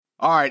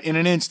All right, in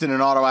an instant, an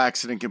auto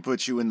accident can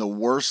put you in the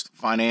worst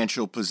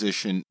financial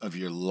position of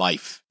your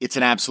life. It's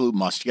an absolute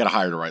must. You got to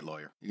hire the right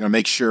lawyer. You're going to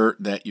make sure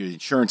that your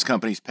insurance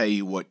companies pay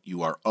you what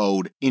you are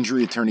owed.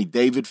 Injury attorney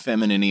David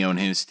Feminini and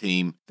his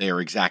team, they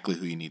are exactly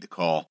who you need to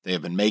call. They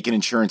have been making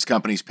insurance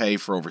companies pay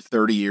for over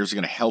 30 years.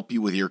 They're going to help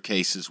you with your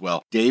case as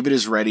well. David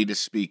is ready to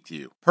speak to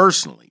you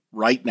personally.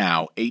 Right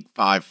now,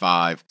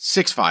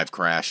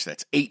 855-65-CRASH.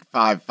 That's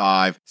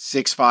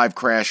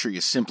 855-65-CRASH, or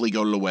you simply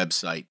go to the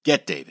website,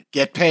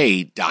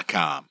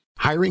 getdavidgetpaid.com.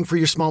 Hiring for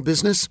your small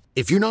business?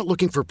 If you're not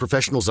looking for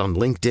professionals on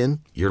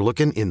LinkedIn, you're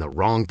looking in the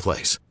wrong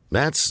place.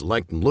 That's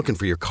like looking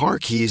for your car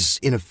keys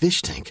in a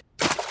fish tank.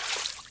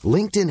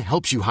 LinkedIn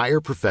helps you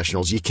hire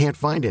professionals you can't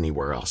find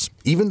anywhere else,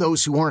 even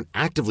those who aren't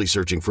actively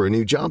searching for a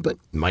new job but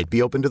might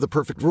be open to the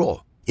perfect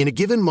role. In a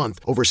given month,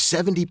 over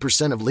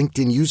 70% of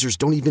LinkedIn users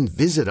don't even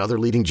visit other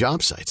leading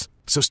job sites.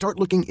 So start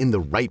looking in the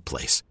right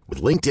place.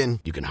 With LinkedIn,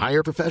 you can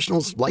hire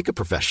professionals like a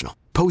professional.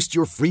 Post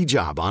your free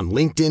job on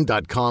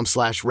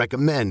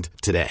linkedin.com/recommend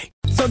today.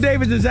 So,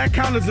 David, does that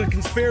count as a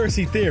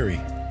conspiracy theory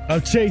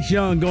of Chase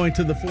Young going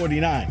to the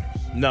 49ers?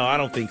 No, I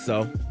don't think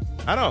so.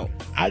 I don't.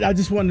 I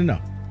just wanted to know.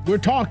 We're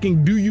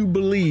talking, do you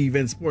believe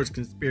in sports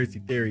conspiracy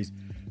theories?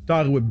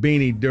 Talking with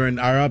Beanie during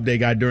our update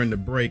guy during the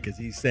break, as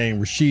he's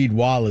saying Rasheed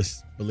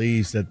Wallace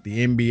believes that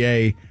the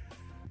NBA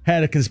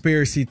had a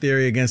conspiracy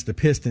theory against the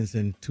Pistons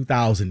in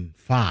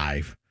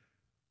 2005.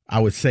 I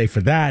would say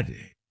for that,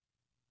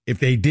 if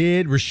they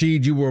did,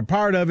 Rasheed, you were a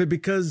part of it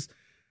because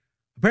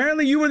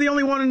apparently you were the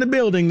only one in the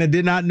building that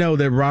did not know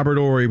that Robert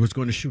Horry was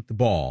going to shoot the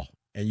ball,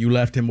 and you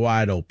left him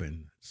wide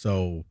open.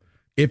 So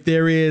if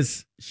there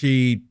is,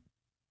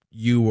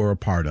 you were a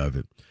part of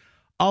it.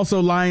 Also,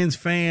 Lions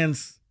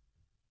fans,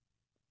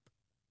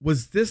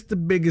 was this the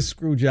biggest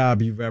screw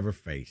job you've ever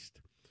faced?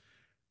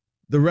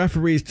 The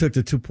referees took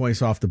the 2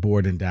 points off the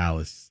board in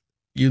Dallas.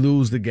 You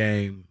lose the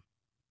game.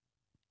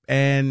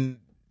 And,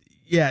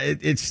 yeah,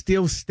 it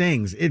still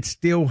stings. It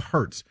still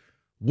hurts.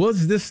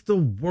 Was this the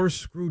worst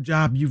screw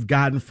job you've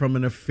gotten from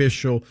an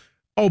official?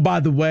 Oh,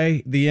 by the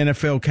way, the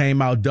NFL came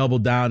out,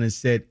 doubled down, and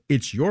said,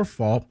 it's your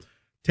fault.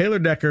 Taylor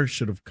Decker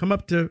should have come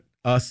up to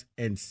us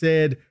and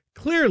said,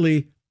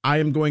 clearly, I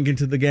am going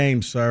into the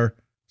game, sir,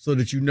 so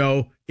that you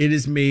know it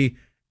is me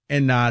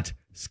and not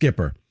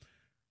Skipper.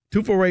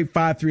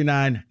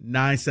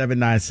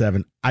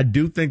 248-539-9797. I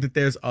do think that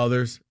there's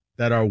others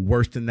that are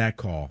worse than that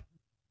call.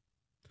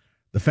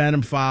 The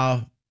phantom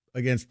foul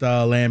against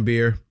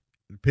Lambeer,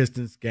 the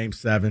Pistons, Game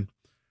 7,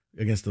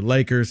 against the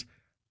Lakers.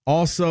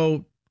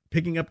 Also,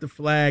 picking up the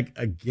flag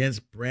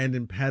against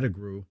Brandon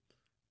Pettigrew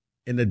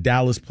in the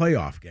Dallas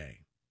playoff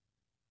game.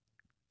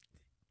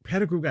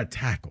 Pettigrew got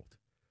tackled.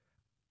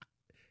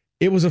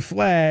 It was a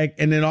flag,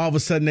 and then all of a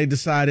sudden they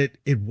decided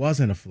it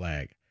wasn't a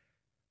flag.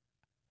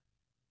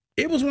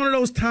 It was one of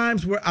those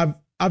times where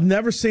I've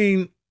never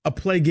seen a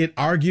play get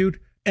argued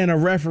and a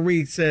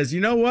referee says,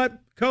 you know what,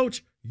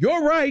 coach,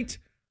 you're right.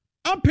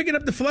 I'm picking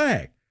up the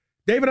flag.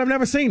 David, I've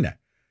never seen that.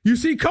 You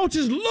see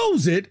coaches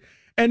lose it,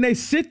 and they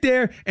sit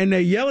there and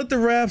they yell at the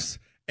refs,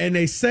 and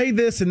they say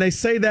this and they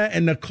say that,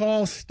 and the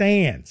call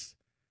stands.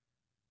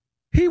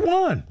 He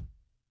won.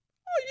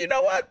 Oh, you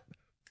know what?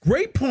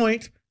 Great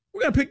point.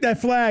 We're going to pick that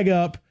flag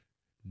up.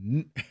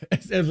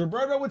 As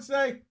Roberto would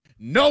say,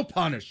 no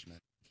punishment.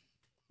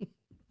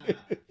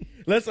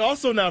 Let's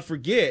also not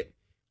forget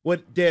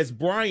what Des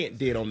Bryant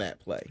did on that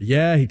play.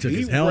 Yeah, he took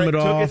his helmet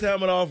off. Took his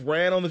helmet off,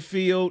 ran on the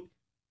field.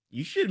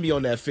 You shouldn't be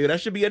on that field.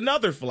 That should be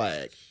another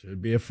flag.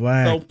 Should be a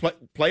flag. So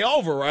play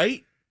over,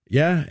 right?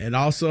 Yeah, and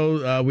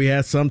also we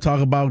had some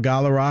talk about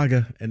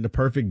Galarraga and the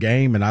perfect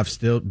game, and I've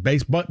still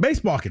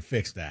baseball could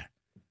fix that.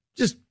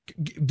 Just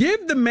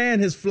give the man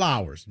his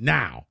flowers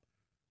now.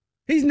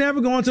 He's never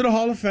going to the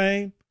Hall of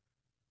Fame.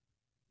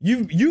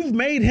 You've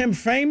made him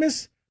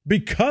famous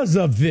because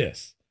of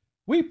this.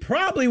 We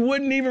probably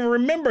wouldn't even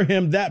remember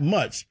him that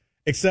much,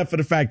 except for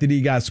the fact that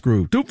he got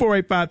screwed.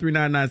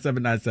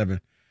 248-539-9797.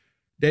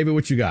 David,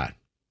 what you got?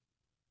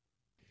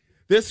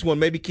 This one,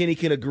 maybe Kenny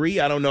can agree.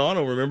 I don't know. I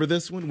don't remember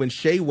this one. When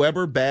Shea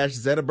Weber bashed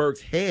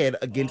Zetterberg's head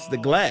against the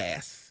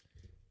glass.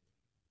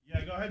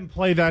 Yeah, go ahead and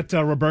play that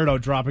Roberto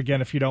drop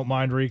again, if you don't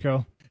mind,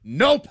 Rico.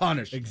 No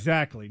punishment.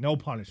 Exactly. No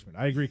punishment.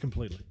 I agree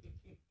completely.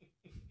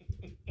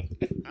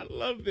 I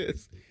love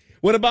this.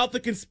 What about the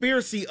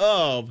conspiracy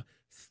of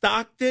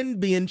Stockton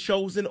being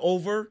chosen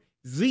over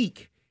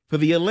Zeke for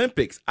the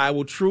Olympics? I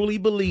will truly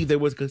believe there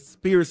was a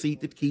conspiracy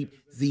to keep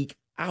Zeke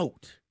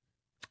out.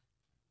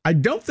 I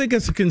don't think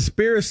it's a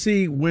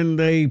conspiracy when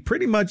they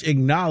pretty much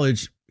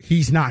acknowledge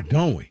he's not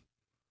going.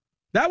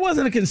 That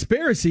wasn't a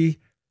conspiracy.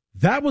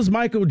 That was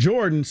Michael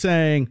Jordan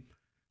saying,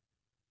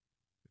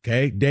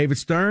 okay, David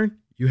Stern,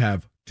 you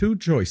have two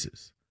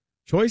choices.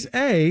 Choice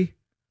A,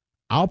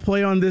 I'll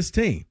play on this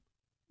team.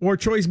 Or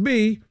choice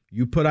B,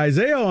 you put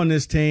Isaiah on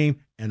this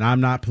team and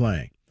I'm not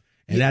playing.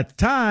 And at the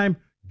time,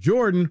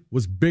 Jordan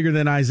was bigger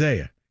than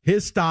Isaiah.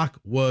 His stock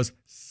was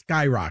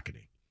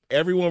skyrocketing.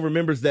 Everyone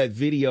remembers that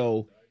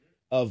video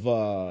of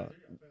a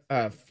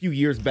few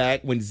years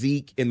back when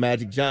Zeke and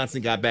Magic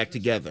Johnson got back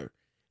together.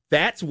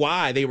 That's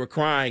why they were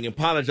crying and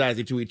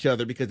apologizing to each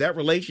other, because that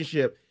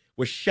relationship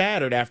was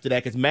shattered after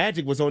that, because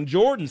Magic was on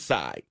Jordan's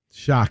side.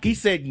 Shocking. He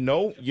said,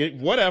 no,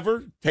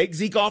 whatever, take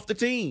Zeke off the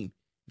team.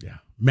 Yeah.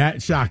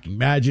 Shocking.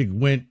 Magic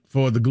went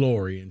for the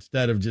glory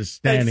instead of just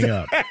standing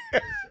up.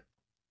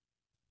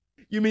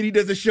 You mean he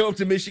doesn't show up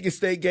to Michigan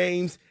State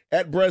games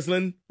at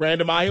Breslin,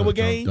 random Iowa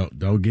game?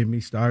 Don't get me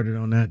started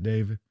on that,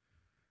 David.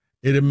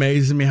 It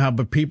amazes me how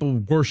people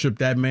worship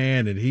that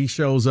man, and he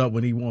shows up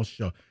when he wants to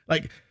show.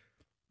 Like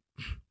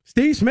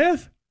Steve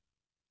Smith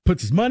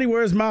puts his money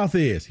where his mouth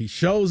is. He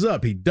shows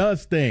up. He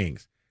does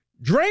things.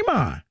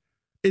 Draymond,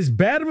 as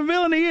bad of a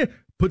villain he is,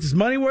 puts his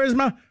money where his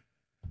mouth.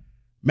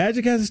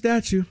 Magic has a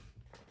statue.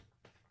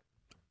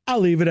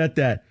 I'll leave it at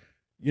that.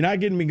 You're not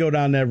getting me go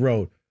down that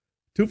road.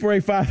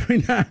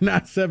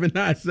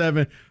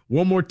 248-539-9797.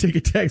 One more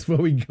ticket text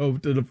before we go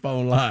to the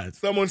phone lines.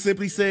 Someone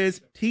simply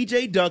says,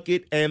 TJ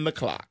Duckett and the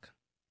clock.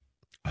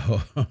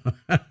 Oh.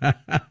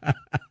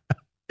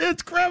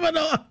 It's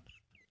criminal.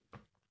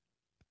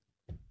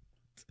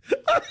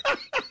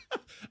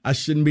 I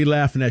shouldn't be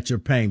laughing at your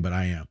pain, but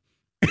I am.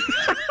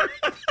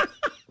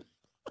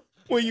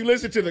 When you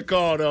listen to the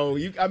call, though,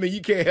 you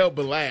can't help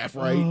but laugh,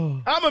 right?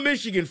 Oh. I'm a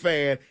Michigan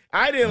fan.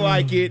 I didn't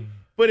like it.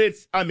 But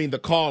the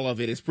call of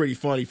it is pretty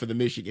funny for the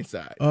Michigan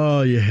side.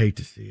 Oh, you hate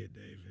to see it,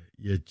 David.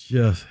 You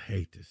just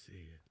hate to see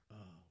it.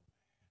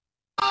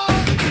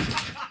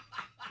 Oh.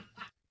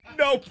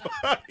 No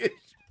punishment.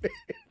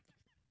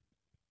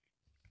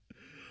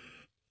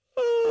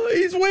 Oh,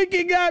 he's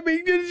winking at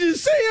me. Did you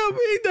see him?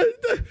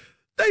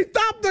 They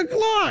stopped the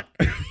clock.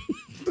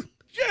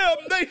 Jim,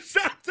 they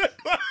stopped the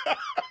clock.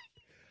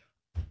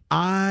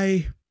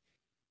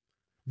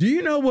 Do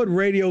you know what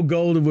Radio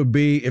Golden would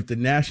be if the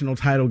national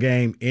title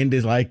game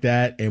ended like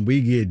that and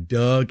we get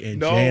Doug and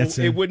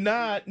Jansen? No, it would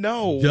not.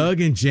 No. Doug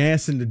and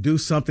Jansen to do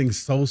something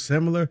so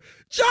similar.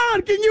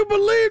 John, can you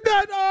believe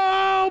that?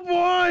 Oh,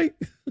 boy.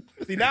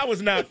 See, that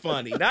was not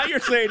funny. Now you're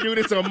saying do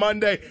this on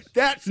Monday.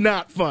 That's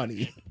not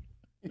funny.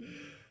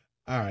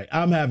 All right.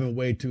 I'm having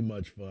way too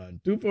much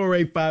fun.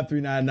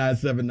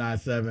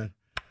 248-539-9797.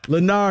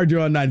 Leonard,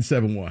 you're on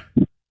 97.1.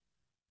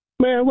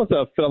 Man, what's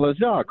up, fellas?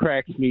 Y'all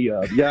cracks me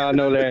up. Y'all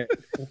know that.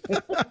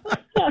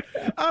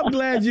 I'm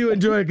glad you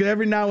enjoy it, because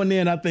every now and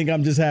then I think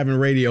I'm just having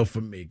radio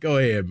for me. Go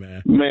ahead,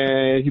 man.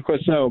 Man, you for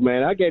sure,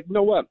 man. You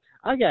know what?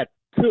 I got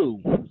two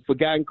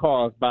forgotten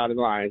calls by the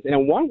Lions,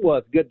 and one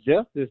was good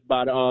justice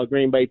by the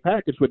Green Bay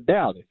Packers with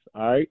Dallas,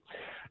 all right?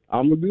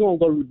 We're going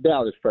to go to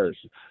Dallas first.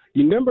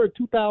 You remember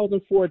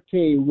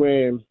 2014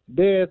 when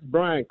Dez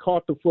Bryant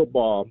caught the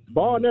football?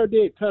 Ball never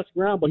did touch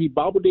ground, but he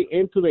bobbled it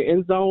into the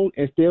end zone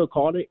and still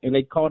caught it, and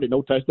they called it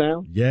no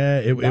touchdown. Yeah,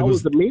 it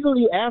was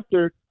immediately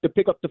after to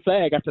pick up the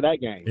flag after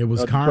that game. It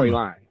was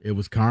karma. It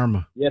was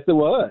karma. Yes, it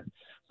was.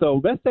 So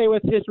let's say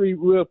what history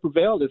will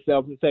prevail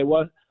itself and say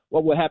what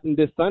will happen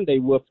this Sunday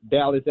with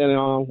Dallas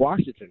and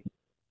Washington.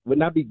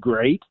 Wouldn't that be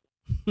great?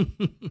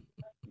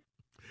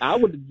 I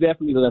would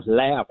definitely just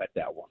laugh at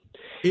that one.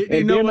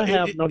 It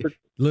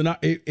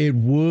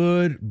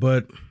would,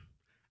 but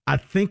I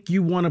think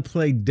you want to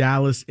play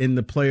Dallas in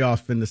the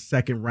playoffs in the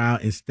second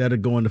round instead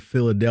of going to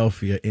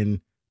Philadelphia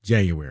in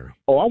January.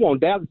 Oh, I want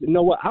Dallas. You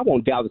know what? I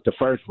want Dallas the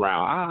first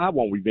round. I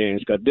want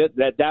revenge because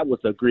that was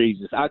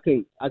egregious. I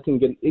couldn't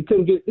get it.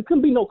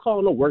 Couldn't be no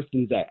call no worse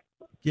than that.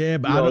 Yeah,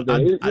 but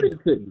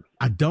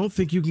I don't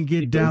think you can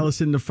get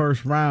Dallas in the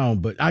first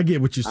round. But I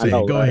get what you're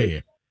saying. Go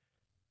ahead.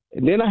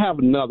 And then I have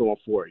another one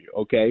for you,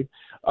 okay?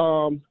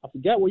 I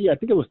forgot what year. I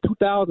think it was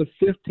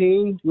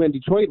 2015 when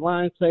Detroit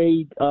Lions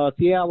played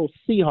Seattle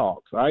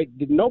Seahawks, all right?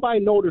 Did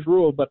nobody know this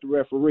rule but the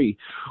referee?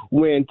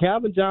 When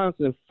Calvin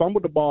Johnson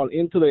fumbled the ball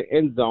into the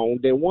end zone,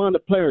 then one of the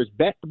players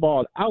backed the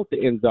ball out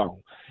the end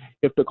zone.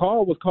 If the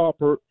call was called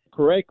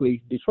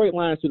correctly, Detroit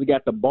Lions should have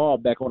got the ball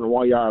back on the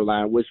 1 yard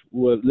line, which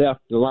would have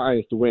left the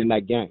Lions to win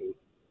that game.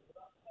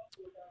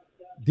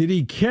 Did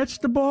he catch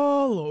the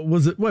ball? Or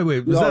was it?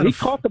 Wait. He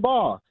caught the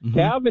ball. Mm-hmm.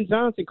 Calvin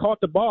Johnson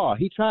caught the ball.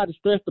 He tried to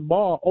stretch the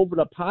ball over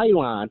the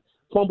pylon,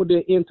 fumbled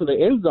it into the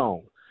end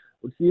zone.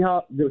 See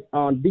how the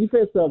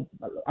defensive,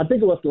 I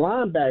think it was the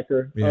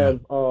linebacker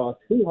of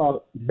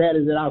Seahawks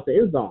batted it out the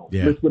end zone,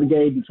 which would have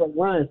gave Detroit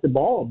Lions the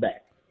ball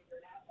back.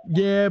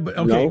 Yeah, but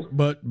okay,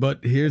 but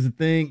here's the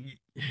thing: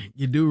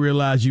 you do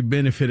realize you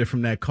benefited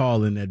from that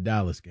call in that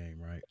Dallas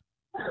game, right?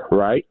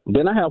 Right.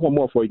 Then I have one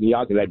more for you.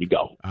 Y'all can let me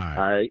go. All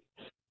right.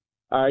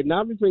 All right,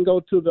 now we can go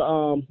to the,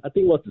 I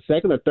think it was the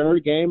second or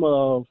third game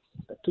of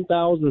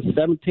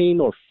 2017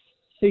 or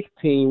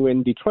 16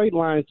 when Detroit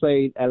Lions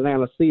played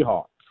Atlanta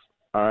Seahawks.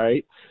 All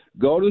right.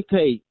 Golden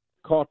Tate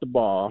caught the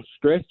ball,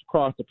 stretched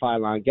across the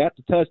pylon, got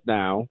the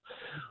touchdown,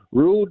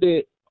 ruled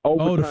it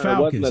overturned. Oh, the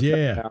Falcons,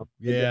 touchdown,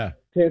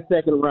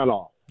 10-second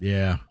runoff.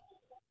 Yeah.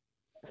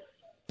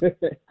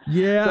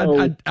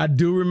 Yeah, I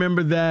do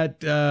remember that.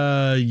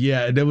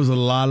 There was a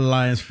lot of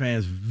Lions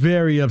fans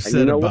very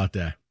upset about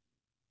that.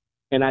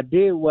 And I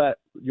did what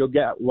your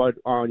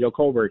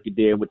coworker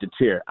did with the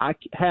chair. I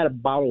had a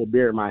bottle of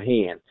beer in my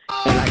hand,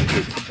 and I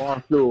kicked the ball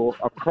through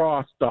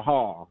across the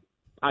hall.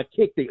 I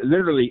kicked it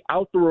literally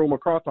out the room,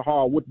 across the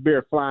hall, with the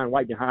beer flying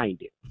right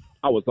behind it.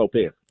 I was so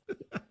pissed.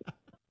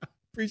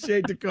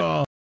 Appreciate the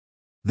call.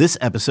 This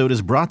episode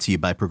is brought to you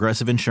by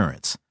Progressive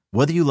Insurance.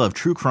 Whether you love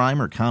true crime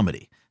or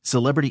comedy,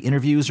 celebrity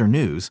interviews or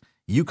news,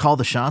 you call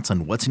the shots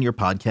on what's in your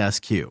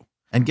podcast queue.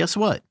 And guess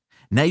what?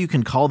 Now you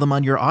can call them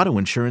on your auto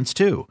insurance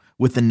too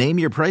with the Name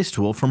Your Price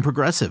tool from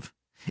Progressive.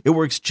 It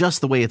works just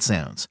the way it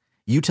sounds.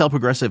 You tell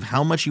Progressive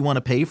how much you want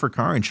to pay for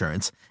car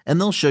insurance, and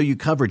they'll show you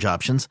coverage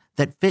options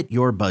that fit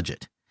your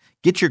budget.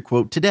 Get your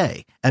quote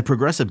today at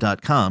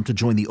Progressive.com to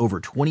join the over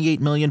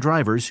 28 million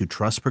drivers who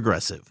trust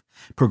Progressive.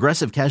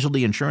 Progressive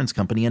Casualty Insurance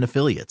Company and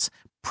Affiliates.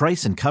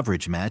 Price and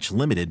coverage match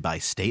limited by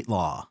state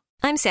law.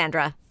 I'm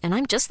Sandra, and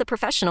I'm just the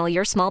professional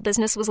your small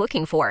business was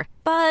looking for.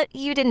 But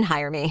you didn't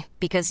hire me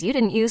because you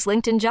didn't use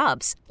LinkedIn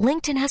Jobs.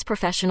 LinkedIn has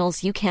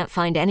professionals you can't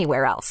find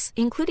anywhere else,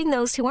 including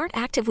those who aren't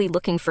actively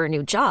looking for a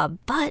new job,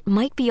 but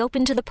might be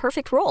open to the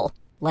perfect role,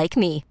 like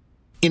me.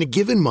 In a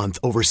given month,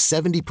 over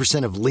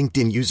 70% of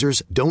LinkedIn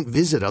users don't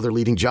visit other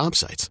leading job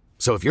sites.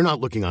 So if you're not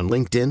looking on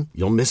LinkedIn,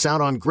 you'll miss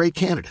out on great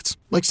candidates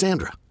like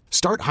Sandra.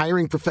 Start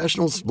hiring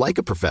professionals like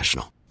a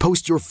professional.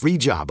 Post your free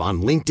job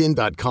on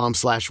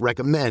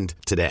linkedin.com/recommend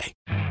today.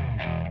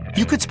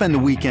 You could spend the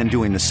weekend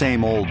doing the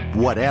same old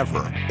whatever,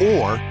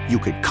 or you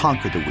could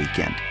conquer the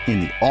weekend in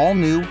the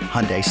all-new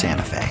Hyundai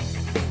Santa Fe.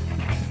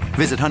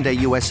 Visit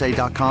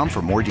HyundaiUSA.com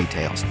for more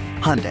details.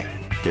 Hyundai,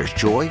 there's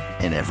joy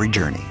in every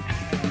journey.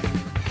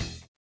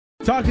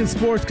 Talking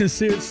sports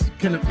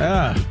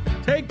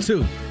take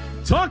two.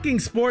 Talking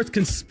sports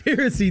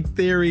conspiracy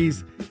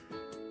theories,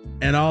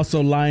 and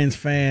also Lions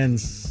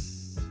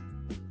fans.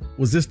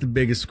 Was this the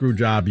biggest screw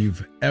job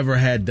you've ever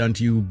had done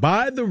to you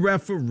by the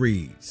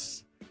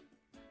referees?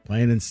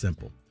 Plain and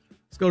simple.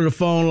 Let's go to the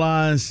phone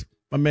lines.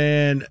 My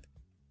man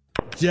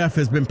Jeff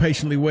has been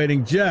patiently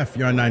waiting. Jeff,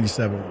 you're on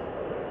 97.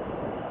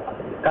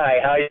 Hi,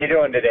 how you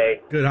doing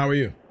today? Good, how are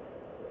you?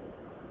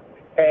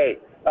 Hey,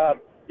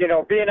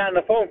 being on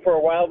the phone for a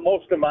while,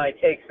 most of my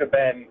takes have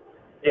been,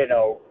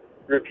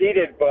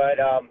 repeated, but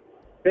I'll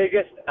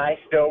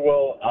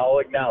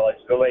acknowledge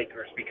the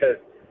Lakers because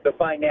the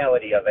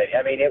finality of it.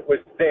 I mean, it was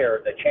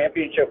there. The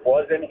championship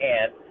was in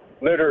hand,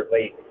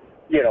 literally,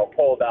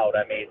 pulled out.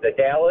 I mean,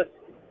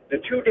 the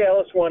two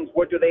Dallas ones,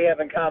 what do they have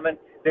in common?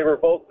 They were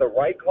both, the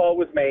right call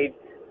was made,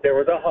 there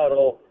was a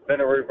huddle,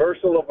 then a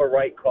reversal of a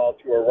right call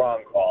to a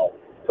wrong call.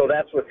 So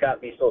that's what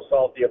got me so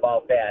salty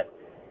about that.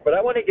 But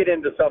I want to get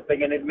into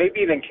something, and maybe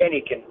even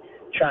Kenny can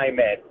chime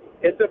in.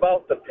 It's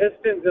about the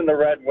Pistons and the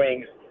Red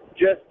Wings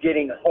just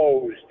getting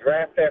hosed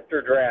draft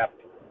after draft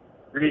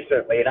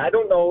recently. And I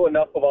don't know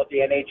enough about the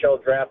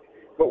NHL draft,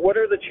 but what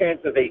are the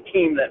chances a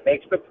team that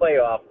makes the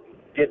playoff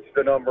gets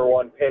the number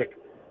one pick?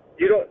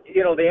 The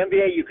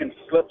NBA, you can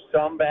slip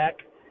some back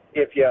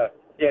if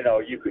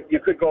you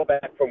could go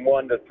back from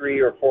 1 to 3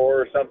 or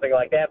 4 or something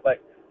like that, but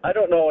I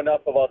don't know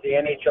enough about the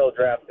NHL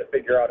draft to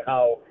figure out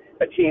how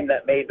a team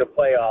that made the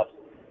playoffs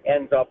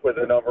ends up with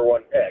a number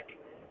one pick.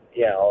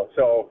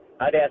 So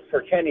I'd ask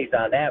for Kenny's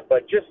on that,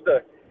 but just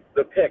the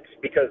picks,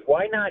 because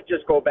why not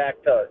just go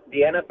back to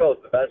the NFL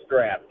is the best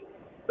draft.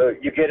 So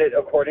you get it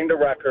according to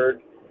record,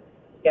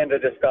 end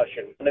of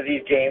discussion. One of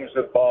these games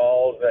with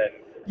balls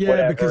and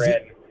whatever. Because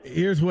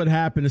here's what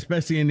happened,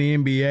 especially in the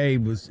NBA,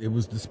 it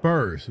was the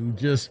Spurs who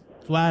just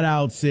flat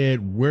out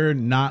said, we're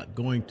not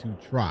going to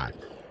try.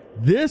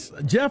 This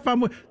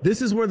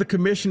is where the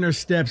commissioner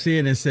steps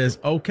in and says,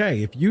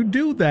 okay, if you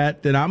do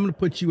that, then I'm going to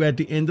put you at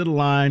the end of the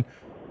line.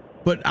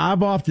 But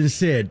I've often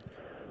said,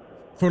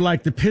 for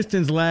like the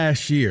Pistons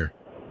last year,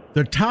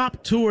 the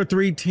top 2 or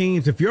 3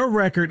 teams, if your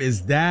record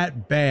is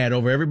that bad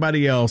over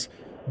everybody else,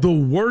 the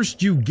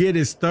worst you get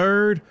is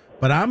third,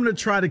 but I'm going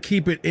to try to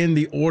keep it in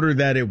the order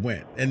that it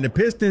went. And the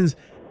Pistons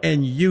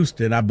and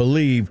Houston, I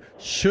believe,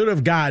 should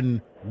have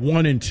gotten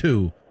 1 and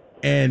 2,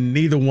 and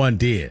neither one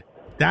did.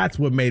 That's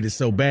what made it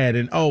so bad.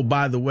 And, oh,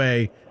 by the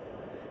way,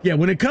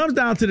 when it comes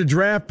down to the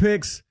draft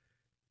picks,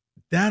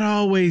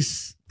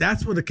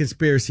 that's where the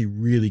conspiracy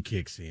really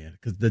kicks in,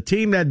 because the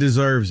team that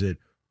deserves it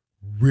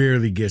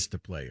rarely gets the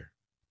player.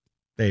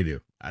 They do.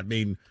 I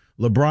mean,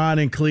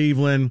 LeBron in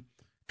Cleveland,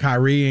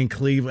 Kyrie in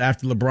Cleveland.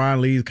 After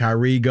LeBron leaves,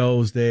 Kyrie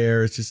goes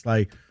there. It's just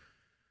like,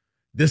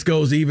 this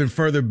goes even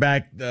further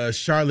back. The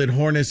Charlotte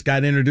Hornets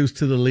got introduced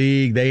to the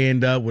league. They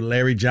end up with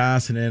Larry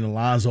Johnson and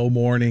Alonzo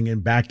Mourning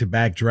in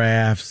back-to-back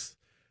drafts.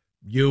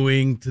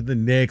 Ewing to the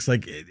Knicks.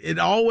 Like, it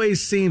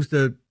always seems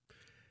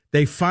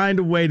they find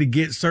a way to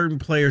get certain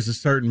players to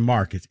certain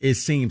markets. It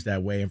seems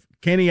that way. And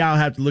Kenny, I'll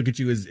have to look at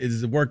you.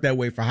 Does it work that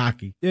way for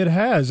hockey? It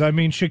has. I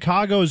mean,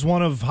 Chicago is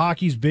one of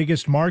hockey's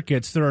biggest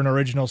markets. They're an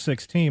Original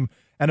Six team.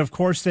 And, of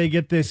course, they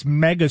get this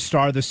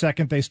megastar the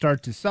second they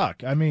start to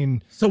suck. I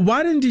mean, so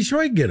why didn't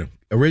Detroit get him?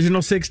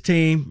 Original Six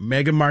team,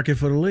 mega market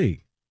for the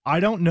league. I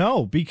don't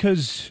know,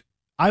 because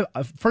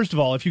first of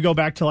all, if you go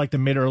back to like the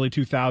mid-early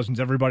 2000s,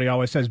 everybody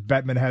always says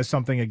Bettman has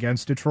something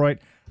against Detroit.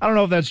 I don't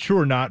know if that's true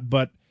or not,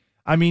 but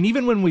I mean,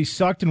 even when we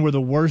sucked and were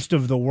the worst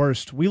of the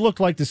worst, we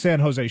looked like the San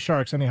Jose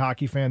Sharks. Any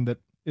hockey fan that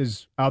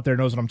is out there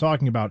knows what I'm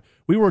talking about.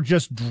 We were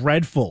just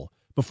dreadful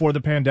before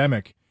the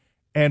pandemic.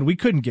 and we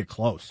couldn't get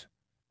close.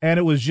 And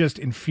it was just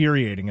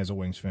infuriating as a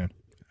Wings fan.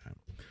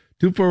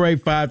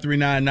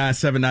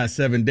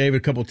 248-539-9797. David,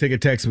 a couple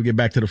ticket texts. We'll get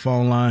back to the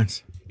phone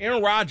lines.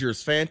 Aaron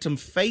Rodgers' phantom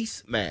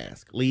face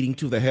mask leading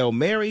to the Hail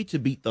Mary to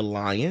beat the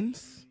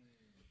Lions.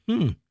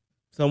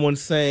 Someone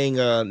saying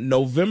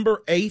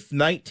November 8th,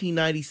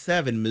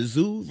 1997,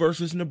 Mizzou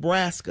versus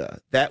Nebraska.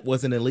 That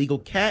was an illegal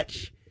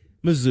catch.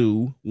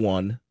 Mizzou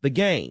won the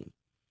game.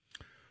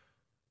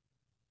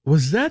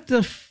 Was that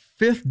the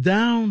fifth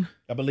down?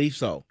 I believe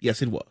so.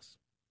 Yes, it was.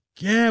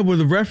 Yeah, where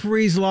the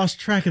referees lost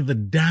track of the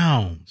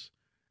downs.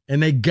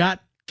 And they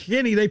got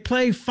Kenny. They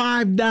played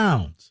 5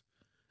 downs.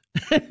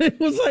 It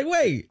was like,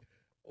 wait,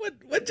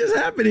 what just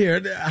happened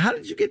here? How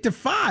did you get to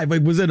 5?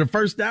 Like, was it a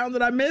first down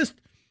that I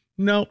missed?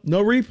 No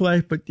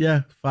replay, but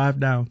yeah, 5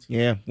 downs.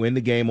 Yeah, win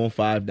the game on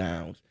 5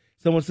 downs.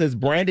 Someone says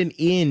Brandon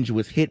Inge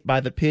was hit by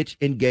the pitch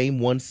in game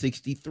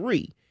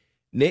 163.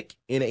 Nick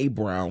in a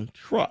brown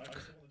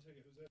truck.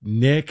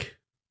 Nick,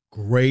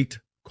 great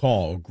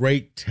call,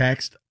 great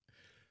text.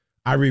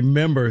 I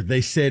remember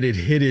they said it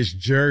hit his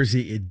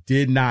jersey. It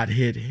did not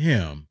hit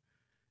him.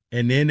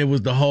 And then it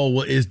was the whole,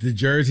 well, is the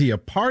jersey a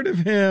part of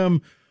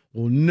him?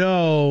 Well,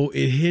 no,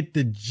 it hit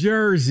the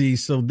jersey,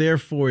 so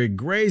therefore it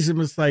grazed him.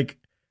 It's like,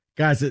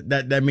 guys,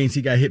 that means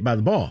he got hit by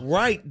the ball.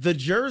 Right. The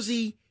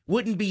jersey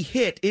wouldn't be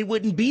hit. It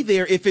wouldn't be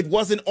there if it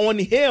wasn't on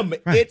him.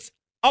 Right. It's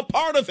a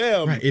part of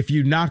him. Right. If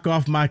you knock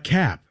off my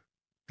cap,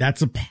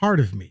 that's a part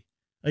of me.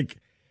 Like,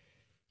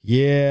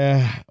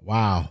 yeah,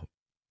 wow.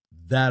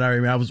 That I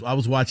remember. I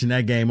was watching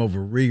that game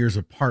over Rieger's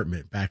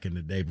apartment back in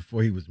the day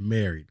before he was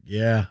married.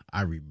 Yeah,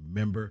 I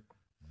remember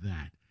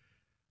that.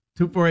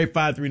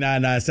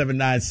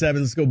 248-539-9797.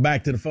 Let's go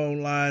back to the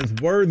phone lines.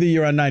 Worthy,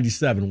 you're on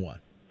 97.1.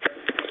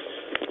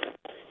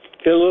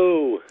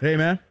 Hello. Hey,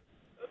 man.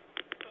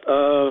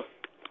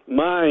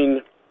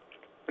 Mine,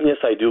 yes,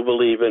 I do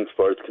believe in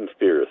sports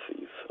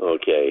conspiracies,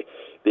 okay?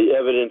 The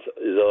evidence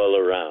is all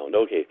around,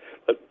 okay.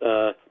 But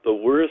the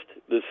worst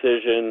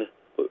decision,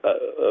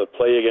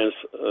 play against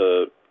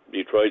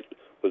Detroit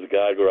was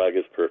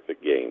Gagaraga's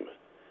perfect game.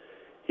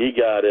 He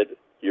got it.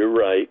 You're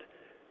right.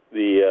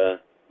 The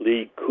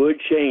league could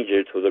change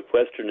it, so the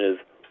question is,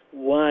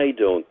 why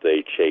don't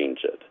they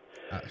change it?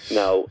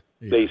 Now,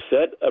 they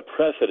set a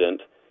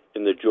precedent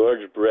in the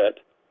George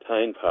Brett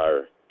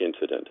Tyne-Par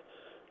incident.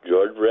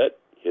 George Brett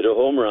hit a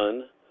home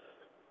run.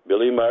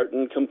 Billy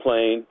Martin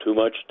complained, too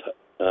much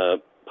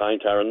pine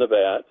tar in the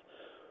bat.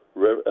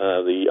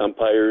 The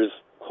umpires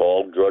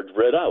called George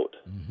Brett out.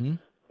 Mm-hmm.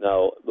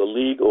 Now, the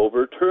league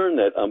overturned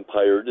that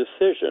umpire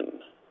decision,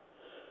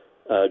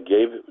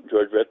 gave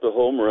George Brett the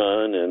home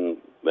run, and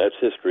that's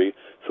history.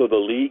 So the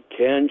league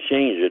can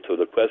change it. So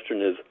the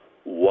question is,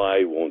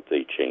 why won't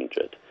they change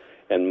it?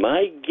 And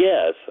my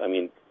guess, I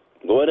mean,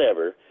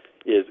 whatever,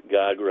 is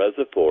Gagara's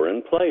a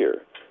foreign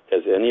player.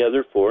 Has any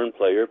other foreign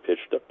player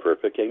pitched a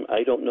perfect game?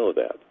 I don't know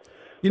that.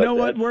 You know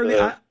what, Worthy?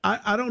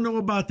 I don't know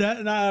about that,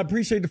 and I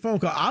appreciate the phone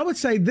call. I would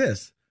say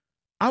this.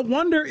 I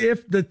wonder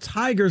if the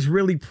Tigers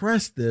really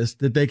pressed this,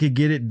 that they could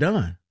get it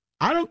done.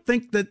 I don't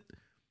think that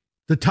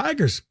the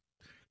Tigers,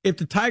 if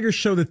the Tigers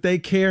show that they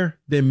care,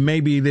 then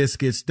maybe this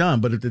gets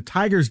done. But if the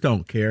Tigers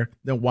don't care,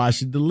 then why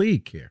should the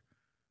league care?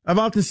 I've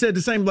often said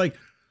the same, like,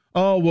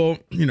 oh, well,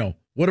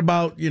 what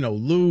about,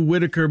 Lou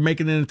Whitaker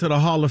making it into the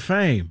Hall of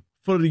Fame?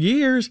 For the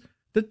years,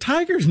 the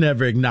Tigers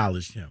never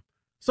acknowledged him.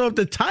 So if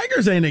the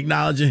Tigers ain't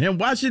acknowledging him,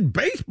 why should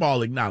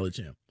baseball acknowledge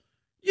him?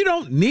 You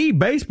don't need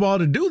baseball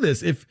to do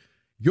this. If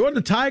you're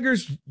the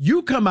Tigers,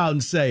 you come out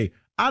and say,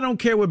 I don't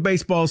care what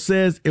baseball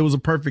says. It was a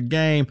perfect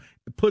game.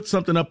 Put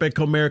something up at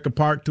Comerica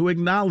Park to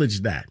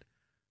acknowledge that.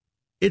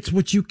 It's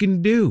what you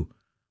can do.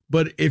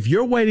 But if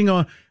you're waiting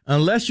on,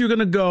 unless you're going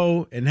to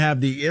go and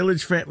have the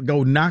Ilitch family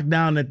go knock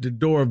down at the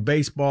door of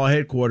baseball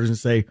headquarters and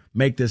say,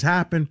 make this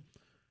happen,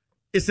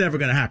 it's never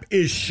going to happen.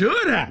 It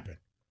should happen,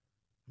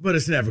 but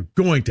it's never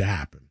going to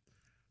happen.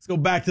 Let's go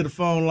back to the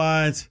phone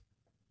lines.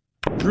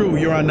 Drew,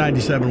 you're on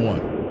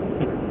 97.1.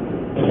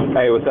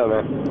 Hey, what's up,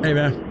 man? Hey,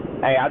 man.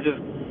 Hey,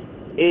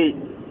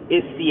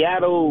 it's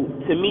Seattle.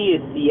 To me,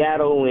 it's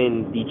Seattle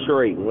and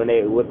Detroit when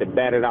they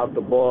batted out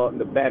the ball,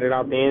 batted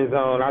out the end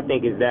zone. I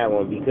think it's that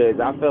one because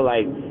I feel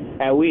like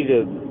had we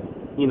just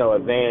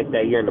advanced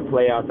that year in the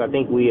playoffs, I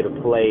think we would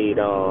have played.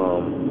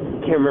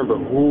 Can't remember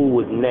who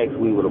was next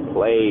we would have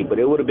played, but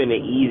it would have been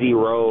an easy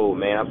road,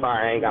 man. I'm sorry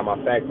I ain't got my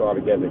facts all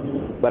together,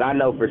 but I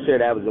know for sure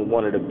that was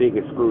one of the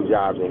biggest screw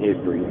jobs in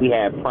history. We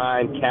had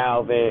Prime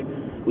Calvin.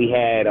 We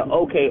had an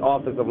okay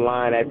offensive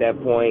line at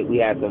that point. We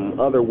had some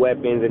other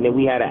weapons, and then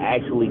we had an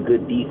actually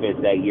good defense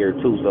that year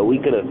too. So we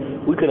could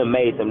have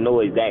made some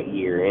noise that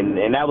year, and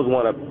that was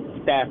one of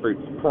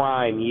Stafford's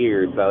prime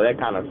years. So that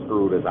kind of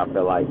screwed us, I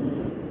feel like.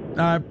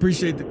 I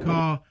appreciate the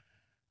call.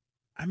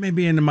 I may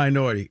be in the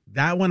minority.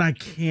 That one I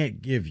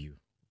can't give you.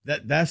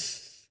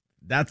 That's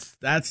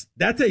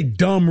a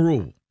dumb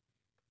rule.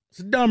 It's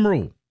a dumb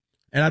rule,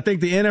 and I think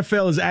the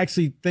NFL is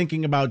actually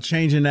thinking about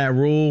changing that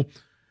rule.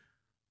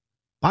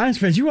 Lions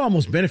fans, you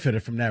almost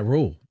benefited from that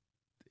rule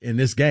in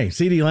this game.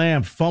 CeeDee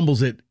Lamb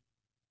fumbles it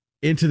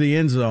into the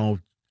end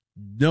zone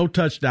no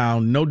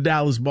touchdown, no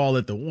Dallas ball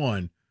at the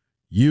 1.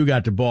 You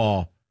got the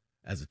ball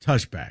as a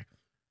touchback.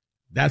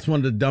 That's one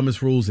of the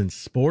dumbest rules in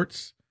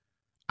sports.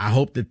 I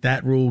hope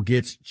that rule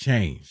gets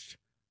changed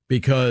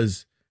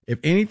because if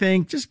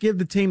anything, just give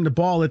the team the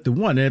ball at the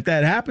 1. And if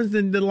that happens,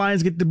 then the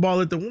Lions get the ball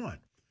at the 1.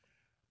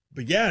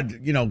 But yeah,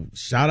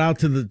 shout out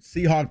to the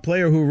Seahawk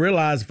player who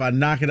realized if I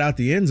knock it out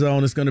the end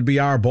zone, it's going to be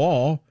our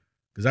ball.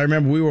 Because I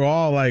remember we were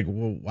all like,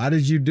 well, why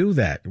did you do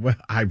that? Well,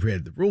 I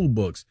read the rule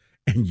books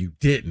and you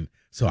didn't.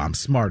 So I'm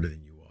smarter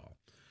than you all.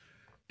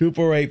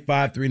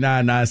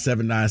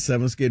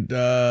 248-539-9797. Let's get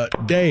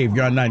Dave.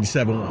 You're on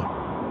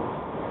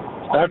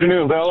 97.1.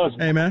 Afternoon, fellas.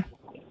 Hey, man.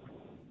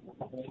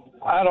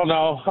 I don't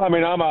know. I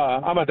mean, I'm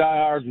a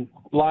diehard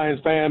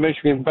Lions fan,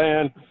 Michigan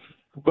fan,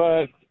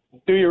 but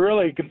do you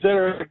really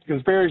consider it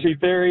conspiracy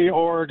theory,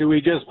 or do we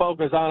just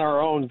focus on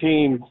our own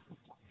team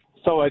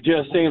so it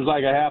just seems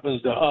like it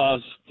happens to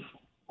us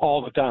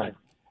all the time?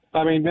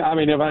 I mean,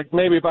 if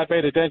I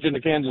paid attention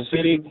to Kansas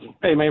City,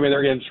 hey, maybe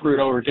they're getting screwed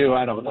over too.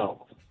 I don't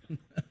know.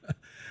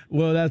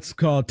 Well, that's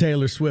called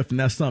Taylor Swift, and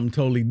that's something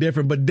totally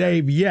different. But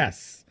Dave,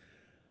 yes.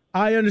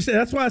 I understand.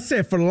 That's why I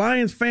said for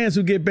Lions fans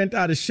who get bent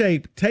out of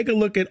shape, take a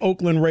look at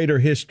Oakland Raider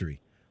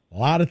history. A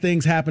lot of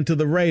things happen to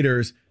the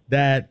Raiders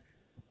that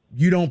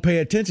you don't pay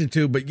attention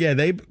to. But, yeah,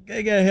 they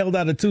got held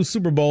out of 2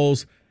 Super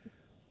Bowls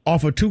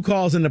off of 2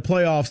 calls in the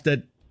playoffs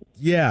that,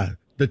 yeah,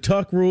 the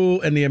tuck rule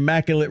and the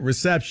immaculate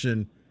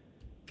reception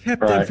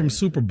kept them from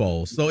Super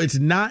Bowls. So it's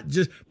not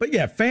just – but,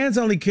 yeah, fans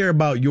only care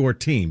about your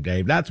team,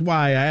 Dave. That's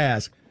why I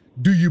ask,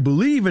 do you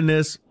believe in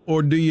this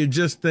or do you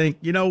just think,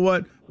 you know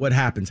what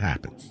happens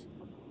happens?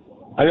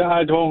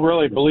 I don't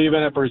really believe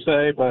in it per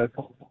se, but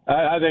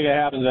I think it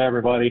happens to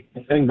everybody.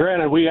 And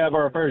granted, we have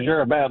our fair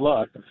share of bad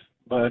luck,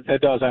 but it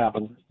does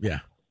happen. Yeah.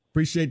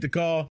 Appreciate the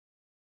call.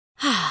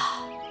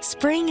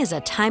 Spring is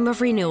a time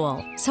of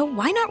renewal, so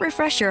why not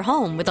refresh your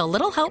home with a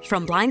little help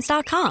from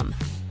Blinds.com?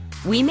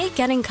 We make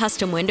getting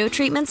custom window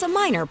treatments a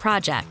minor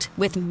project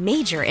with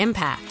major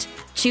impact.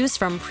 Choose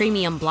from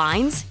premium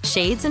blinds,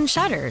 shades, and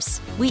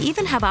shutters. We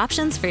even have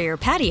options for your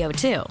patio,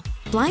 too.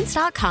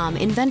 Blinds.com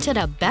invented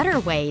a better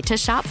way to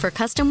shop for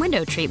custom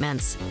window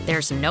treatments.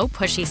 There's no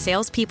pushy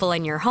salespeople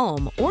in your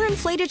home or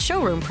inflated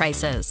showroom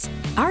prices.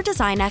 Our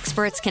design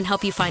experts can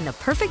help you find the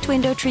perfect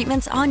window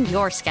treatments on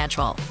your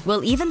schedule.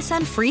 We'll even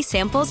send free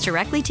samples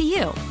directly to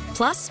you.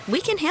 Plus, we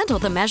can handle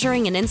the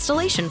measuring and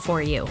installation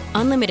for you.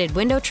 Unlimited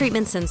window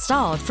treatments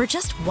installed for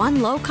just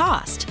one low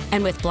cost.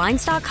 And with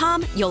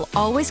Blinds.com, you'll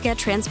always get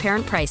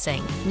transparent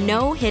pricing.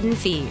 No hidden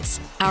fees.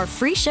 Our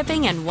free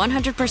shipping and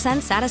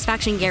 100%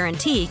 satisfaction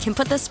guarantee can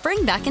put the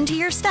spring back into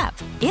your step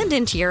and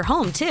into your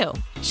home, too.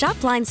 Shop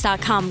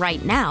Blinds.com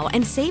right now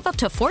and save up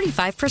to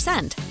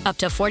 45%. Up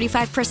to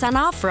 45%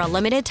 off for a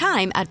limited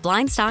time at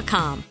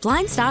Blinds.com.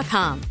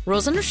 Blinds.com.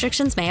 Rules and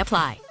restrictions may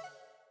apply.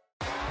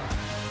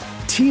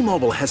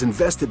 T-Mobile has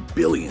invested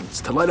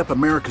billions to light up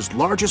America's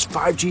largest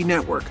 5G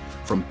network,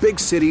 from big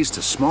cities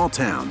to small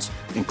towns,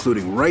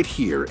 including right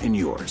here in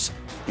yours.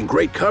 And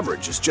great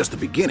coverage is just the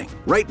beginning.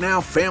 Right now,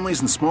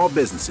 families and small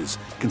businesses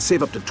can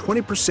save up to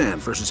 20%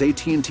 versus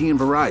AT&T and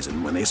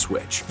Verizon when they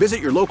switch.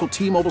 Visit your local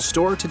T-Mobile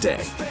store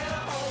today.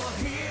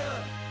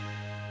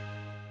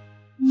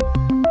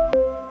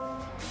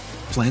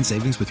 Plan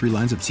savings with 3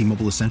 lines of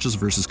T-Mobile Essentials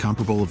versus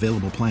comparable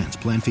available plans.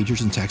 Plan features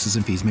and taxes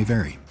and fees may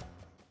vary.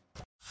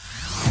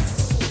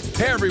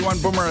 Hey everyone,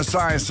 Boomer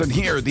Esiason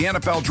here. The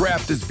NFL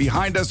Draft is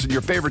behind us and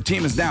your favorite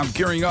team is now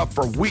gearing up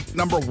for week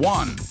number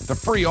 1. The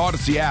free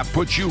Odyssey app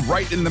puts you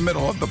right in the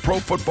middle of the pro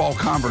football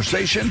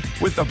conversation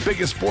with the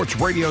biggest sports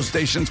radio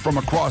stations from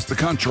across the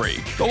country.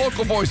 The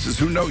local voices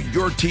who know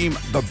your team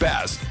the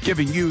best,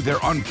 giving you their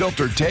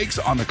unfiltered takes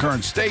on the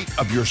current state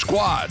of your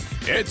squad.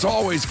 It's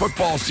always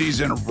football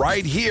season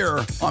right here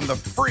on the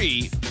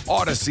free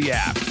Odyssey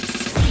app.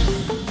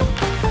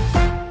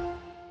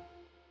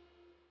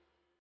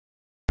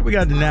 We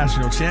got the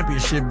national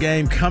championship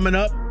game coming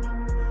up.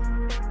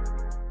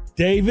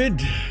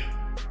 David,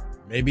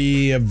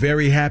 maybe a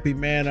very happy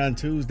man on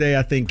Tuesday.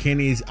 I think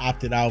Kenny's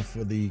opted out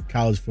for the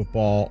college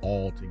football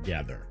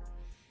altogether.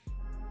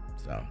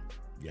 So,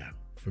 yeah,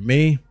 for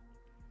me,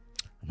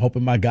 I'm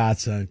hoping my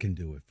godson can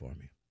do it for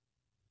me.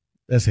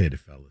 Let's hit it,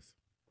 fellas.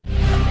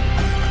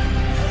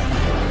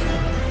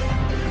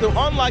 So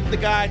unlike the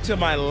guy to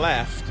my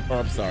left, or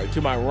I'm sorry,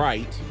 to my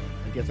right,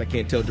 I guess I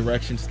can't tell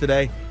directions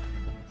today.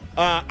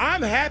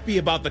 I'm happy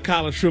about the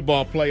college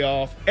football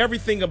playoff,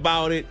 everything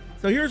about it.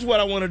 So here's what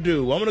I want to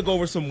do. I'm going to go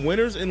over some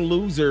winners and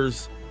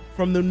losers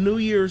from the New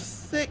Year's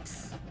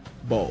Six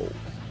Bowl.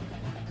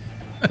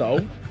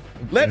 So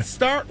let's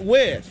start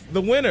with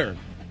the winner.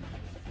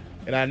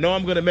 And I know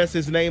I'm going to mess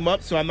his name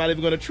up, so I'm not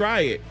even going to try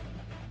it.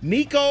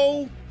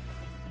 Nico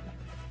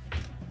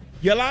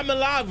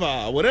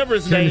Yalamalava, whatever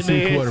his name is.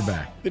 Tennessee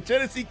quarterback. The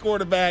Tennessee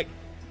quarterback.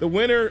 The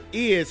winner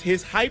is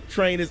his hype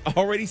train is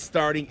already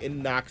starting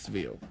in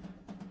Knoxville.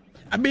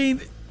 I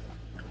mean,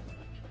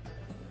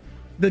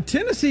 the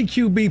Tennessee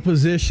QB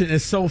position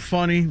is so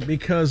funny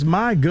because,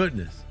 my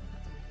goodness,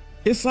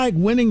 it's like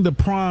winning the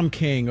prom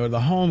king or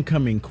the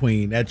homecoming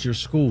queen at your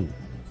school.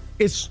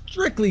 it's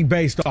strictly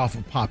based off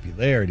of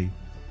popularity.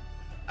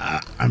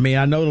 I mean,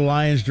 I know the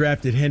Lions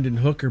drafted Hendon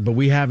Hooker, but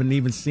we haven't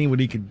even seen what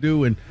he could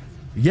do. And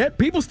yet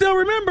people still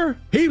remember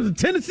he was a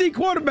Tennessee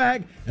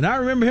quarterback, and I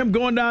remember him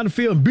going down the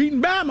field and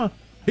beating Bama.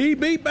 He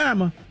beat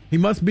Bama. He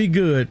must be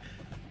good.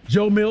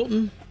 Joe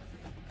Milton,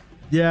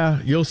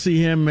 yeah, you'll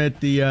see him at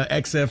the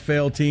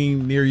XFL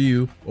team near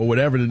you, or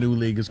whatever the new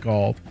league is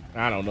called.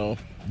 I don't know.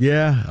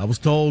 Yeah, I was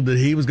told that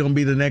he was going to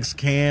be the next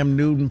Cam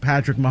Newton,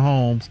 Patrick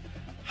Mahomes.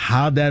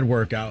 How'd that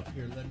work out?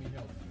 Here, let me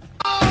help.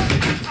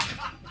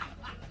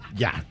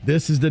 Yeah,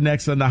 this is the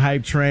next on the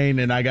hype train,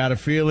 and I got a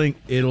feeling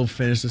it'll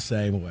finish the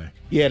same way.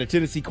 Yeah, the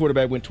Tennessee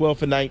quarterback went 12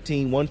 for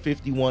 19,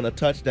 151, a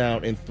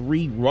touchdown, and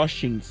 3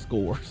 rushing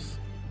scores.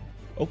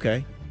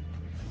 Okay.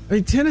 I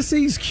mean,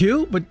 Tennessee's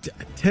cute, but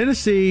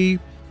Tennessee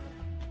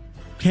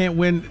can't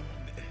win.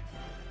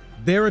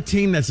 They're a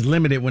team that's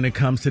limited when it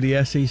comes to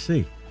the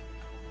SEC.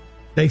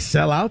 They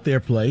sell out their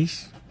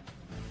place.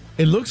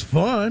 It looks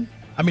fun.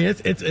 I mean,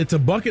 it's a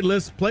bucket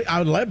list play. I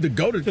would love to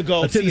go to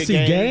a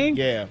Tennessee game.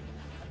 Yeah.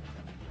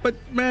 But,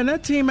 man,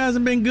 that team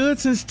hasn't been good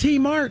since T.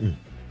 Martin.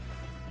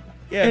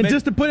 Yeah, and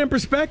just to put in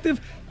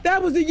perspective,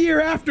 that was the year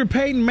after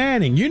Peyton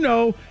Manning,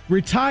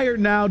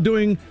 retired now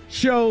doing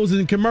shows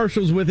and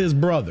commercials with his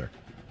brother.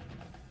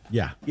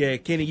 Yeah. Yeah,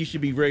 Kenny, you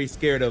should be very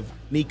scared of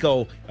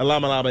Nico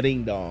Alamalama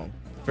Ding Dong.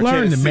 Learn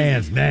Tennessee. The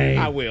man's name.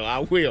 I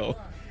will.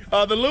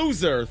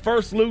 The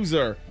first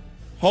loser,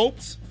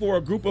 hopes for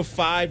a group of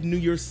 5 New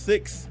Year's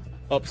 6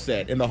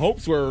 upset. And the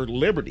hopes were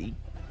Liberty.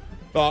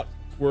 Thought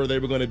were they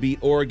were going to beat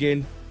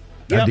Oregon.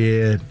 Yep, I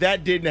did.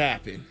 That didn't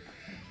happen.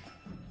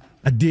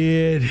 I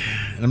did.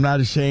 And I'm not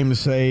ashamed to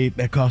say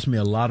that cost me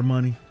a lot of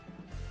money.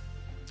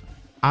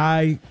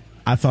 I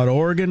thought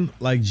Oregon,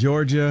 like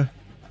Georgia,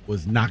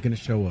 was not going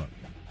to show up.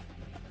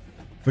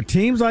 For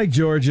teams like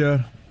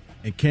Georgia,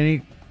 and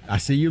Kenny, I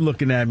see you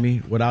looking at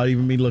me without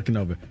even me looking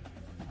over.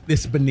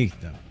 It's beneath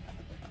them.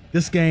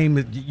 This game,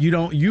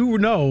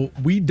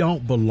 we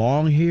don't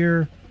belong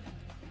here.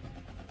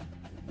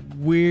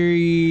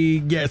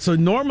 So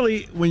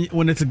normally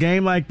when it's a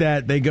game like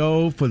that, they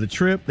go for the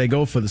trip, they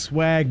go for the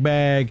swag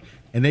bag,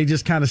 and they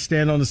just kind of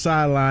stand on the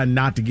sideline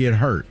not to get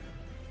hurt.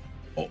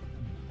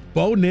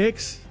 Bo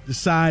Nix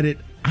decided,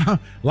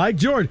 like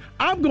George,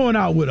 I'm going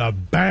out with a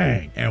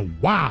bang,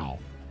 and wow,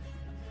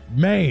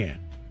 man,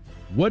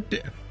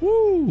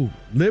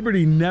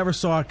 Liberty never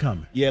saw it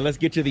coming. Yeah, let's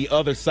get to the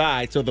other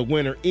side. So the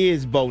winner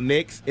is Bo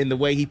Nix in the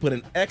way he put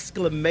an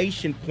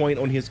exclamation point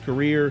on his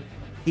career.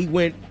 He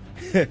went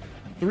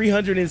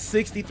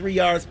 363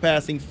 yards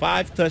passing,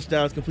 5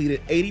 touchdowns,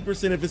 completed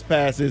 80% of his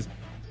passes.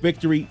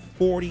 Victory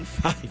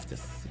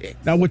 45-6.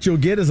 Now what you'll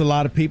get is a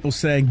lot of people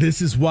saying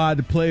this is why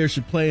the players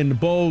should play in the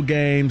bowl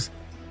games.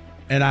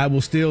 And I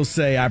will still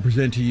say I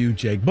present to you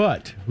Jake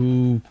Butt,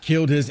 who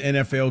killed his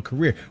NFL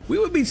career. We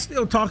would be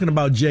still talking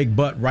about Jake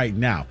Butt right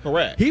now.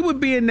 Correct. He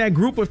would be in that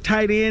group of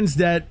tight ends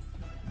that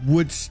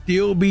would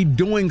still be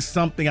doing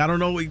something. I don't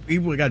know. He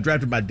got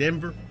drafted by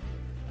Denver.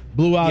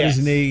 Blew out his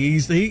knee.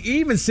 He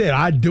even said,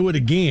 I'd do it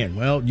again.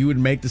 Well, you would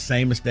make the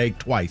same mistake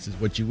twice is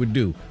what you would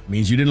do.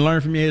 Means you didn't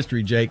learn from your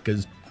history, Jake,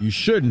 because you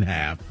shouldn't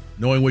have,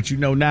 knowing what you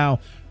know now.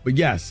 But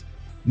yes,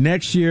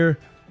 next year,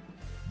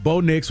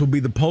 Bo Nix will be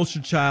the poster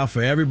child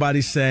for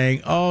everybody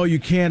saying, oh, you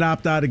can't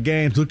opt out of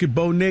games. Look at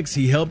Bo Nix.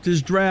 He helped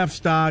his draft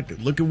stock.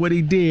 Look at what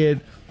he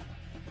did.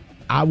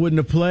 I wouldn't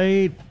have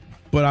played,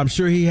 but I'm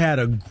sure he had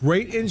a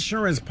great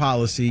insurance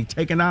policy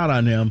taken out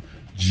on him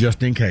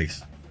just in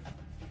case.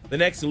 The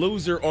next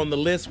loser on the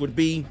list would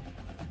be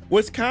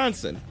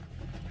Wisconsin.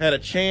 Had a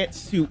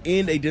chance to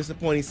end a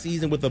disappointing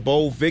season with a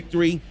bowl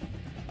victory,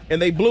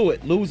 and they blew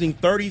it, losing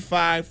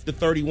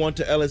 35-31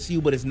 to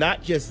LSU. But it's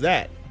not just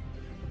that.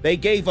 They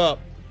gave up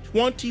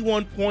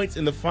 21 points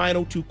in the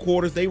final 2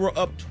 quarters. They were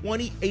up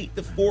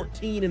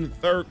 28-14 in the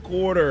third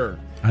quarter.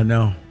 I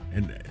know.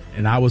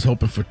 And I was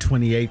hoping for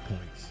 28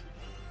 points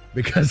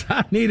because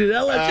I needed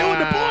LSU with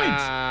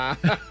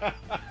the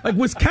points. Like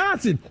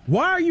Wisconsin,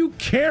 why are you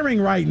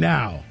caring right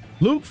now?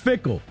 Luke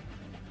Fickell.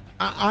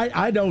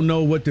 I don't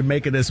know what to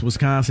make of this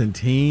Wisconsin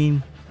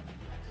team.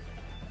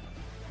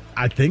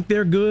 I think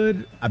they're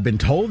good. I've been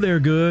told they're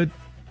good,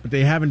 but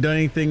they haven't done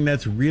anything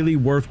that's really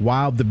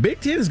worthwhile. The Big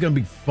Ten is going to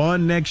be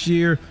fun next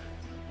year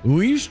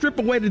when you strip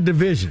away the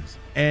divisions.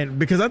 And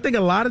because I think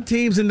a lot of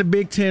teams in the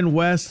Big Ten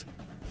West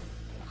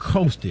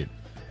coasted.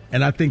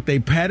 And I think they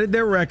padded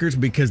their records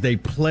because they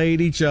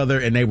played each other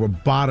and they were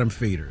bottom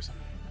feeders.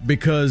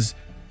 Because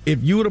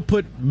if you would have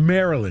put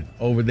Maryland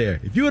over there,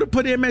 if you would have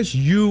put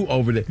MSU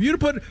over there, if you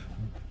would have put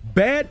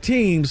bad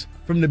teams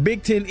from the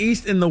Big Ten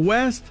East and the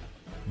West,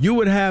 you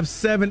would have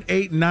 7,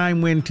 8,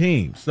 9 win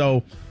teams.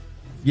 So,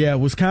 yeah,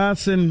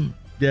 Wisconsin,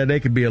 yeah, they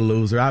could be a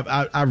loser.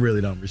 I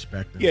really don't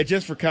respect them. Yeah,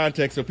 just for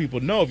context so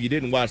people know if you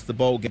didn't watch the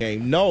bowl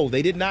game, no,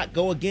 they did not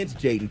go against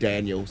Jaden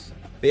Daniels.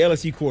 The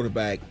LSU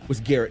quarterback was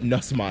Garrett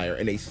Nussmeier,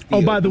 and they still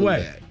Oh, by the blew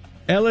way,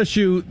 that.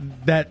 LSU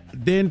that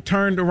then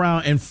turned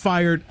around and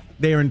fired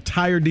their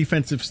entire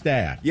defensive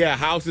staff. Yeah,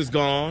 House is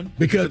gone.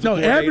 Because, no,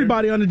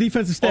 everybody on the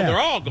defensive staff. Oh, they're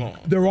all gone.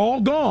 They're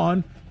all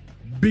gone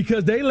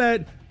because they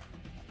let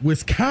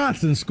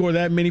Wisconsin scored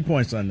that many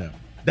points on them.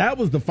 That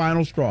was the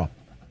final straw.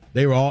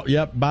 They were all,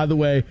 yep, by the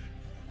way,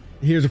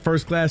 here's a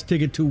first-class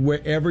ticket to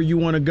wherever you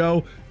want to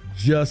go,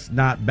 just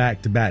not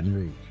back to Baton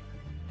Rouge.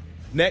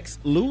 Next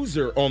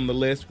loser on the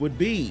list would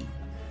be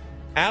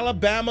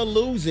Alabama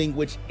losing,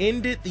 which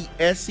ended the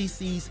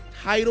SEC's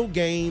title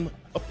game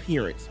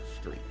appearance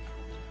streak.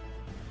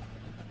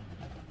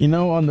 You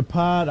know, on the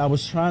pod, I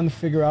was trying to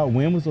figure out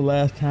when was the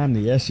last time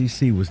the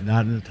SEC was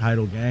not in the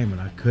title game,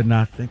 and I could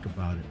not think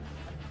about it.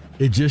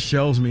 It just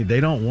shows me they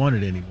don't want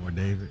it anymore,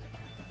 David.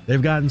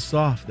 They've gotten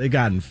soft. They've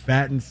gotten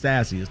fat and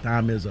sassy, as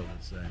Tom Izzo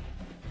would say.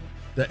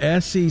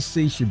 The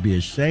SEC should be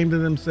ashamed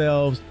of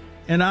themselves,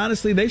 and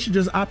honestly, they should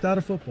just opt out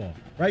of football.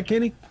 Right,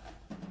 Kenny?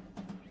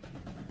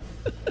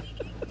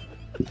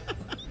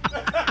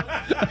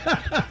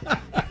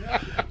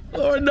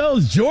 Lord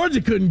knows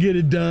Georgia couldn't get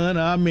it done.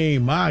 I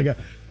mean, my God.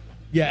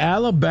 Yeah,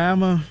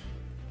 Alabama.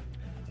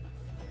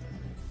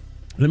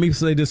 Let me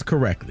say this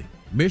correctly.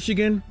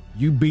 Michigan,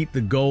 you beat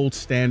the gold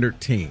standard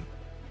team.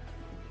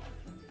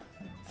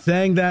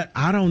 Saying that,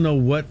 I don't know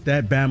what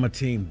that Bama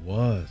team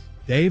was.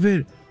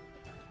 David,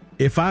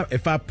 if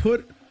I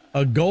put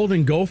a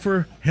Golden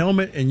Gopher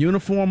helmet and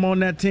uniform on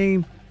that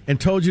team and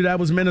told you that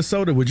was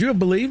Minnesota, would you have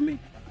believed me?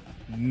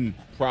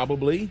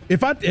 Probably.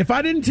 If I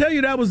didn't tell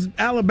you that was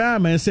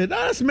Alabama and said,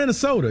 that's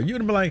Minnesota, you'd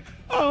have been like,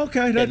 oh,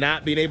 okay. And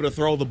not being able to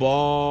throw the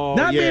ball.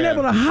 Not being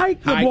able to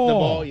hike the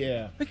ball.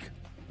 Yeah.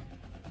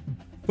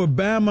 For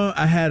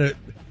Bama,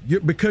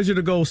 because you're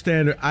the gold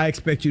standard, I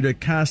expect you to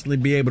constantly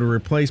be able to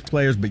replace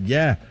players. But,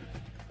 yeah,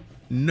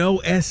 no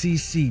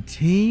SEC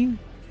team.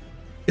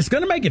 It's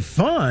going to make it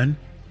fun.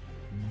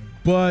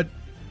 But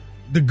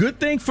the good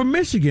thing for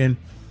Michigan,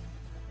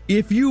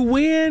 if you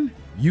win,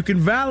 you can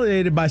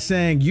validate it by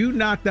saying you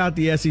knocked out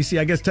the SEC.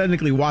 I guess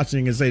technically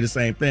Washington can say the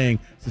same thing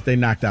since they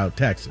knocked out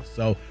Texas.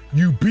 So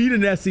you beat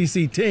an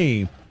SEC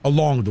team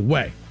along the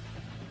way.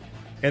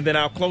 And then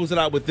I'll close it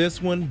out with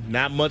this one.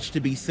 Not much to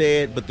be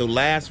said, but the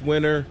last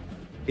winner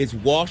is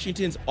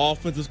Washington's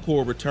offensive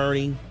core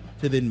returning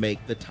to then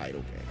make the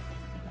title game.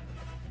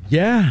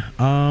 Yeah.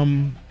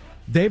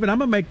 David, I'm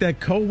going to make that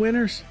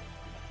co-winners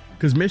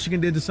because Michigan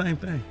did the same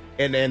thing.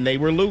 And they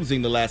were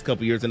losing the last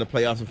couple years in the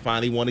playoffs and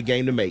finally won a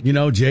game to make it. You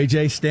know,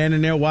 JJ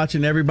standing there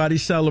watching everybody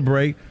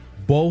celebrate.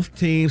 Both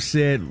teams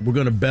said, we're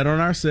going to bet on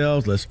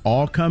ourselves. Let's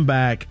all come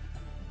back.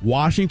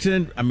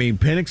 Washington, I mean,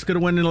 Penix could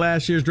have won in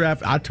last year's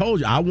draft. I told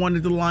you, I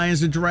wanted the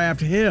Lions to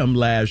draft him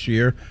last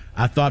year.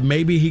 I thought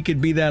maybe he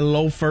could be that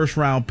low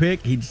first-round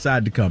pick. He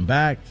decided to come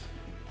back.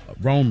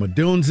 Rome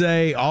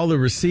Odunze, all the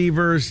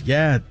receivers,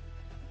 yeah.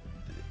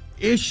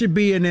 It should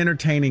be an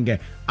entertaining game.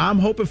 I'm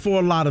hoping for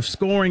a lot of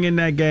scoring in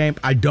that game.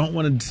 I don't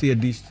want to see a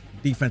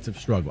defensive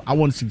struggle. I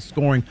want to see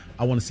scoring.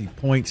 I want to see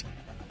points.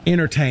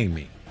 Entertain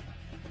me.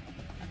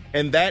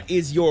 And that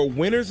is your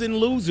winners and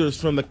losers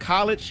from the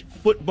college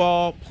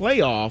football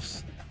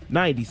playoffs,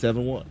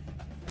 97-1.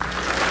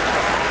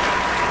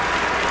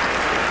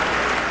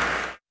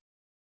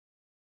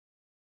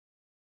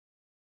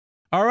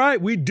 All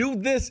right, we do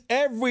this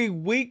every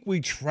week.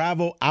 We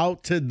travel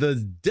out to the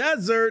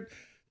desert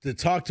to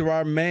talk to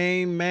our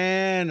main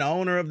man,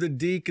 owner of the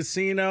D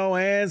Casino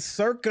and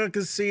Circa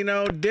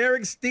Casino,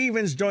 Derek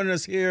Stevens, joining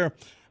us here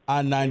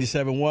on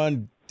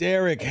 97.1.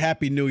 Derek,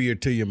 Happy New Year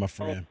to you, my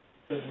friend.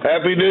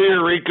 Happy New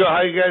Year, Rico.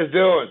 How you guys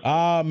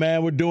doing?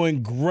 Man, we're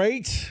doing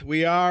great.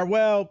 We are,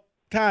 well,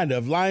 kind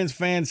of. Lions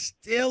fans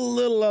still a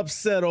little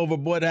upset over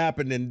what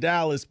happened in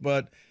Dallas,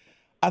 but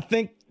I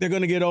think they're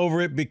going to get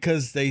over it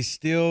because they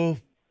still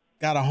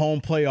got a home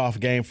playoff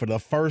game for the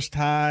first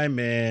time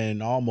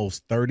in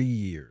almost 30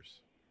 years.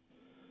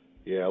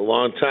 Yeah,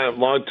 long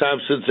time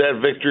since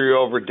that victory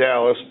over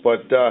Dallas,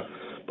 but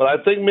I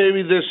think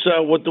maybe this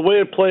with the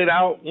way it played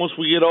out, once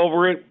we get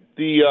over it,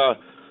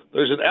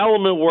 there's an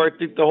element where I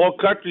think the whole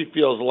country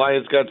feels the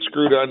Lions got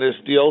screwed on this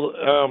deal.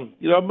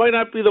 It might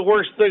not be the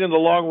worst thing in the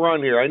long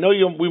run here. I know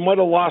we might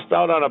have lost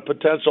out on a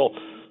potential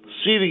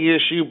seeding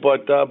issue,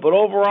 but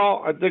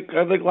overall, I think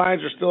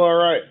Lions are still all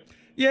right.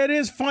 Yeah, it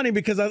is funny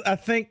because I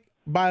think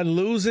by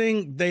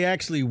losing, they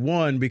actually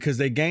won because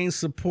they gained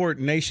support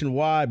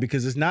nationwide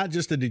because it's not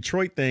just a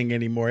Detroit thing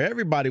anymore.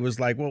 Everybody was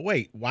like, well,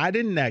 wait, why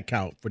didn't that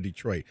count for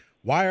Detroit?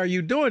 Why are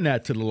you doing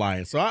that to the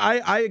Lions? So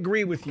I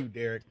agree with you,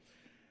 Derek.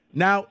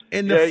 Now,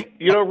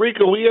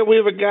 Rico, we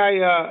have a guy,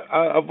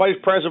 a vice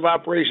president of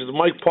operations,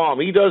 Mike Palm.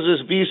 He does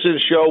this VSiN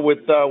show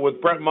with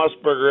Brent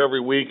Musburger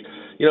every week.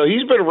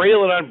 He's been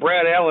railing on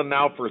Brad Allen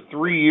now for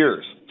 3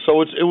 years.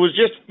 So it was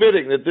just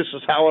fitting that this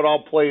is how it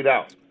all played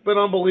out. It's been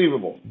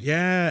unbelievable.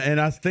 Yeah, and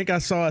I think I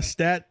saw a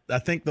stat. I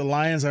think the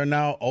Lions are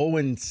now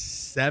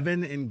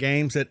 0-7 in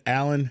games that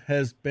Allen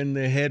has been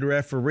the head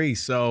referee.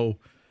 So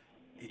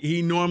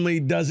he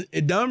normally doesn't.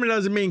 It normally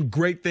doesn't mean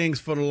great things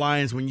for the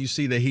Lions when you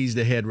see that he's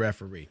the head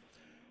referee.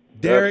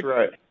 Derek, that's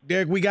right.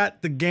 Derek, we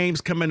got the games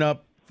coming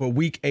up for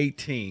Week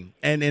 18,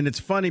 and it's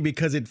funny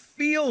because it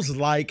feels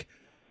like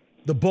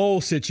the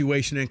bowl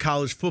situation in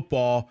college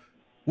football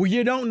where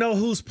you don't know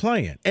who's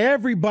playing.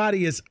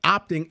 Everybody is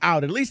opting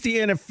out. At least the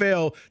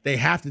NFL, they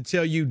have to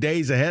tell you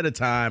days ahead of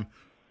time.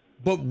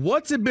 But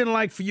what's it been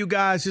like for you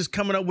guys just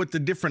coming up with the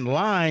different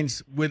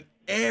lines with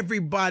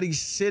everybody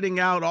sitting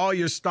out, all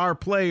your star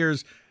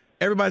players?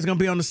 Everybody's going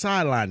to be on the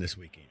sideline this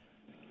weekend.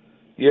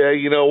 Yeah,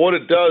 what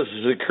it does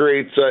is it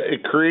creates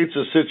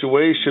a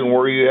situation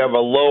where you have a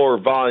lower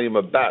volume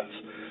of bets.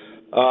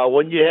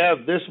 When you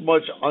have this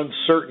much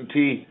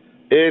uncertainty,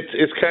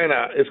 it's kind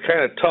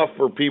of tough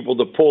for people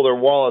to pull their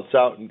wallets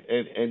out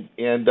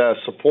and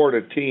support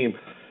a team.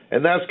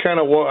 And that's kind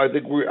of what I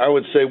think I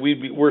would say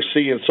we're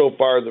seeing so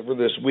far for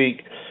this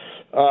week.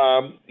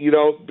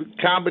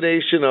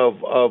 Combination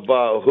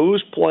of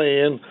who's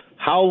playing,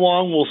 how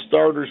long will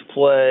starters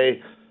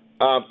play,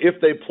 if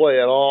they play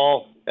at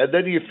all, and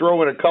then you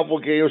throw in a couple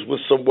games with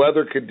some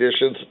weather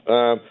conditions.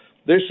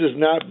 This has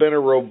not been a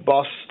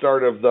robust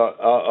start of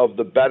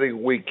the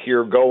betting week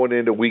here going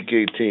into Week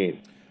 18.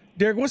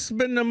 Derek, what's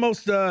been the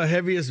most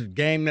heaviest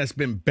game that's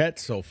been bet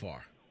so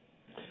far?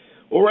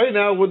 Well, right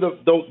now, with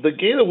the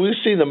game that we've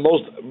seen the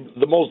most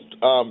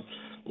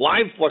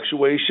line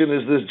fluctuation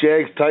is this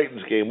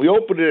Jags-Titans game. We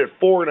opened it at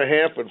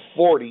 4.5 and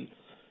 40.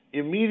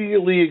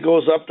 Immediately, it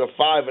goes up to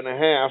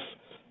 5.5,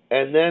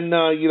 and then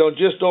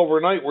just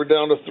overnight we're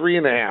down to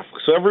 3.5.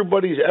 So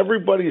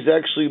everybody's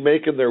actually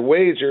making their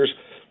wagers,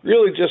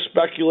 really just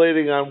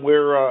speculating on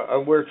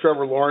where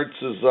Trevor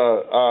Lawrence's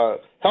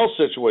health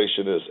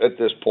situation is at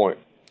this point.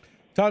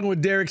 Talking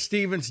with Derek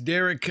Stevens.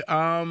 Derek,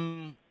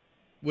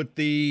 with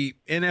the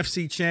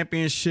NFC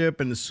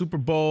Championship and the Super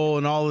Bowl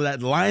and all of that,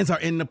 the Lions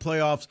are in the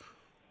playoffs.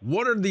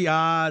 What are the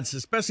odds,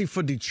 especially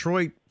for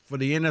Detroit, for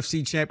the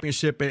NFC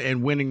Championship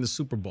and winning the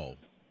Super Bowl?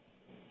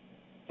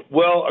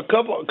 Well, a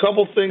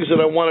couple things that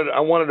I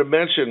wanted to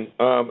mention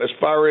as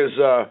far as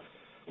the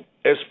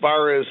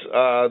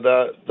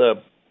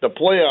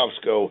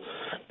playoffs go.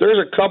 There's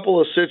a couple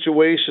of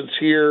situations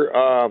here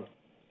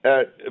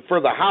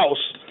for the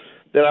house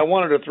that I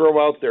wanted to throw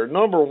out there.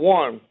 Number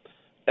one,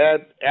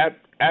 at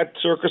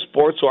Circus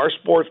Sports, so our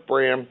sports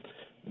brand,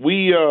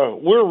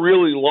 we're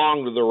really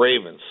long to the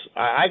Ravens.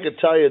 I could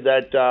tell you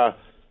that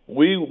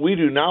we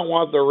do not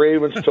want the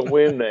Ravens to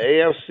win the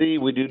AFC.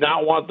 We do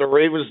not want the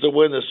Ravens to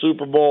win the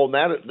Super Bowl,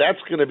 and that's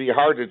going to be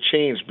hard to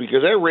change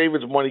because that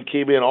Ravens money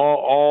came in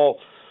all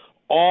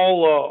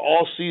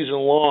season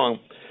long.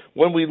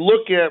 When we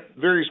look at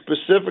very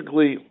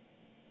specifically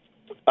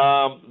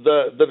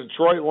the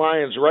Detroit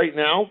Lions right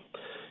now,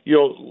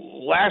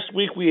 last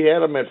week we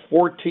had them at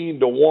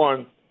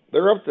 14-1.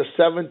 They're up to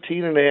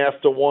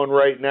 17.5-1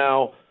 right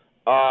now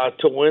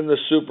to win the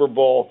Super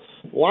Bowl.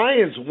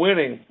 Lions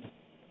winning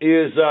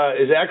is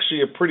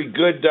actually a pretty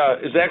good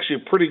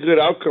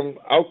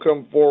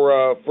outcome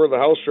for the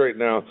house right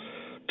now.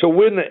 To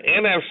win the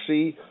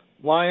NFC,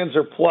 Lions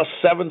are plus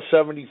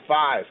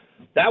 775.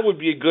 That would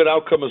be a good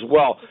outcome as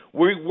well.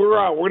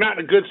 We're not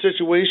in a good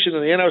situation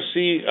in the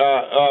NFC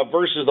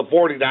versus the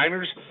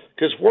 49ers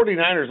because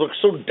 49ers look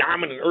so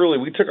dominant early.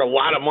 We took a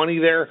lot of money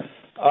there.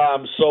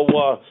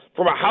 So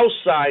from a house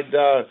side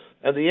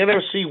and the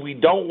NFC, we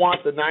don't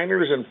want the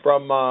Niners, and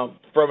from a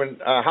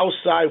house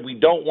side, we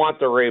don't want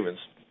the Ravens.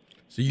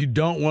 So you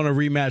don't want a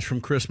rematch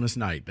from Christmas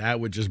night. That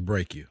would just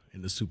break you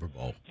in the Super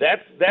Bowl.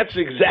 That's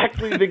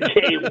exactly the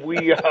game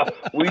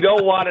we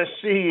don't want to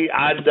see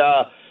on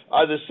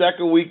the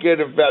second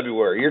weekend of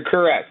February. You're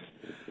correct.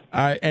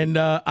 All right, and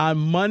on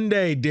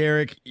Monday,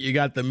 Derek, you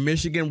got the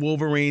Michigan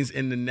Wolverines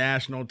in the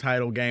national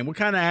title game. What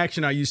kind of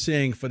action are you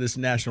seeing for this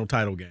national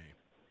title game?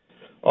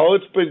 Oh,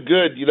 it's been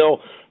good.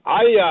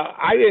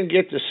 I didn't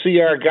get to see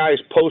our guys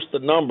post the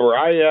number.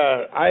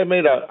 I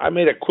made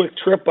a quick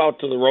trip out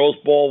to the Rose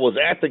Bowl. Was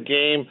at the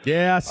game.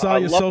 Yeah, I saw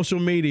your social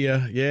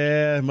media.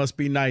 Yeah, it must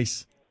be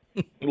nice.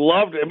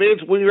 Loved it. I mean,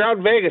 when you're out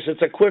in Vegas,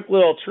 it's a quick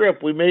little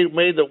trip. We made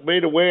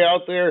a way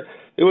out there.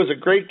 It was a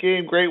great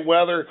game, great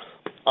weather.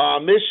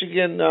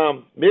 Michigan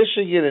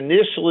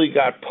initially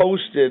got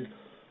posted.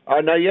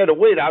 Now you had to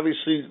wait,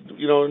 obviously,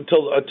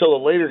 until the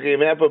later game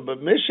happened.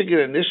 But Michigan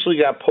initially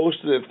got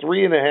posted at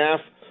 3.5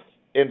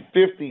 and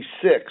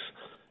 56.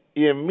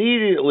 He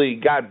immediately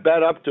got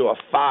bet up to a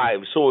 5.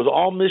 So it was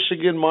all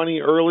Michigan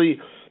money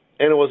early,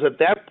 and it was at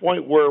that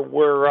point where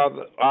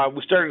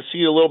we started to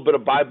see a little bit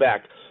of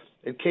buyback.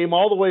 It came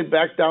all the way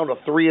back down to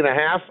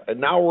 3.5, and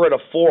now we're at a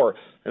 4.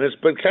 And it's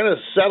been kind of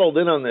settled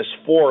in on this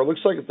 4. It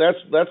looks like that's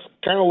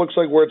kind of looks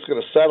like where it's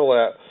going to settle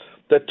at.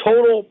 The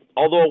total,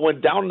 although it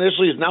went down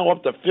initially, is now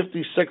up to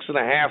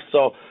 56.5.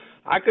 So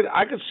I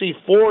could see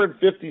 4 and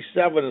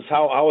 57 is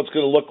how it's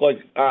going to look like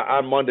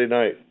on Monday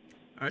night.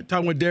 All right,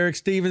 talking with Derek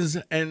Stevens,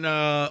 and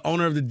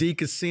owner of the D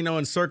Casino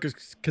and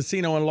Circus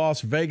Casino in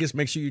Las Vegas.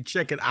 Make sure you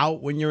check it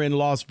out when you're in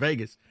Las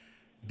Vegas.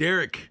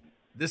 Derek,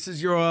 this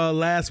is your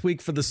last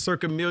week for the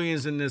Circa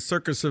Millions and the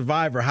Circa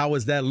Survivor. How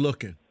is that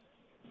looking?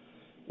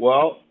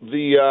 Well,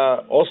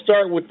 I'll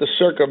start with the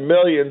Circa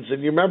Millions,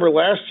 and you remember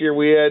last year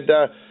we had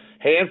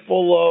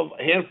handful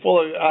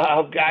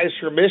of guys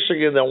from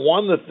Michigan that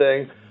won the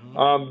thing.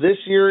 This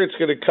year it's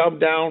going to come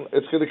down.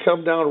 It's going to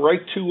come down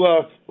right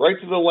to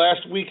the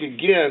last week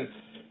again.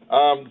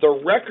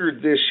 The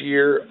record this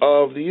year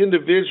of the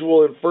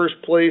individual in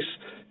first place,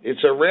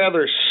 it's a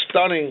rather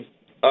stunning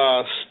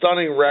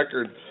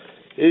record.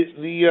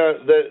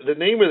 The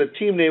name of the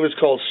team name is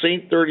called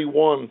Saint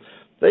 31.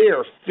 They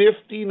are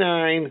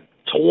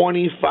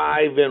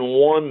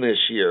 59-25-1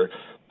 this year.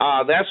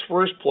 That's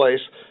first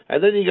place,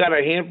 and then you got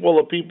a handful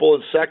of people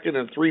in second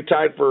and 3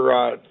 tied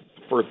for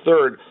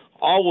third,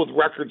 all with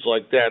records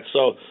like that.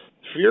 So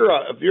if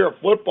you're a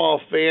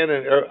football fan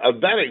and a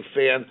betting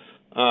fan,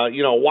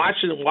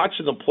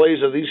 watching the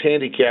plays of these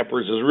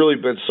handicappers has really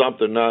been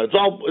something.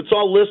 It's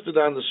all listed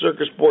on the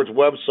Circus Sports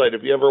website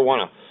if you ever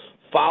want to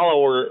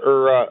follow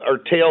or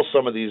tail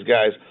some of these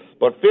guys.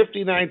 But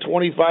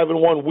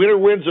 59-25-1, winner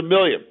wins $1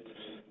 million.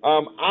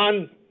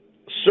 On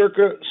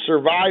Circa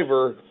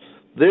Survivor,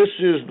 this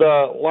is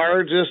the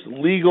largest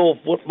legal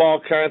football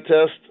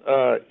contest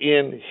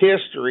in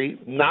history,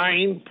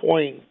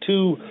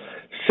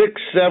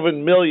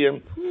 $9.267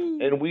 million,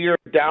 and we are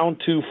down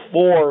to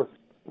 4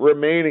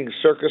 remaining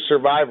Circa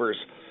Survivors.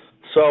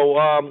 So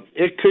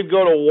it could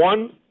go to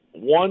one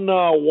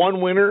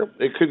winner.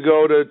 It could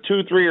go to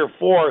 2, 3, or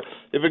 4.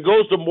 If it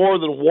goes to more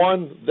than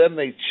 1, then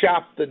they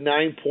chop the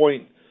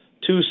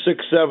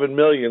 $9.267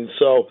 million.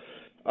 So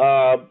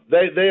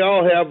they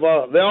all have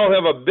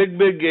a big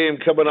game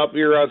coming up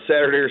here on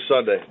Saturday or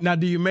Sunday. Now,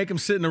 do you make them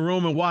sit in a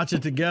room and watch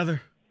it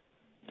together?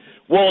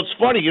 Well, it's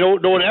funny. You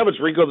know what happens,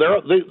 Rico?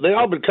 They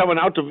all been coming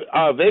out to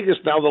Vegas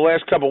now the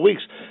last couple of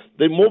weeks.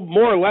 They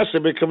more or less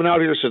have been coming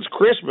out here since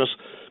Christmas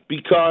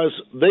because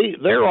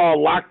they're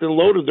all locked and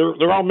loaded.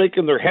 They're all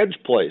making their hedge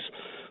plays.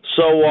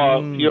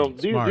 So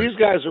these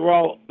guys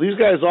all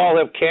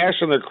have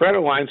cash on their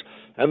credit lines,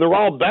 and they're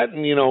all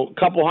betting a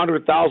couple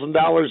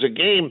 $100,000 a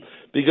game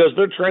because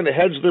they're trying to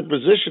hedge their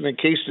position in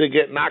case they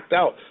get knocked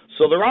out.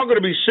 So they're all going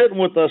to be sitting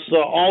with us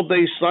all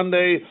day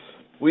Sunday.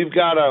 We've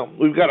got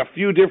a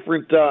few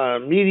different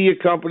media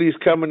companies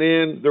coming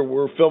in.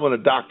 We're filming a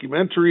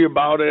documentary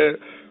about it.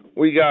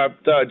 We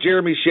got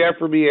Jeremy Schaff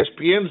from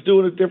ESPN's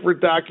doing a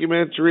different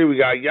documentary. We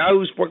got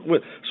Yahoo Sports.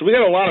 So we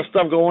got a lot of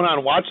stuff going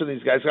on watching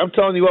these guys. I'm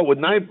telling you what, with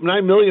 $9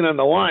 million on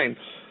the line,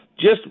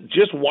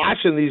 just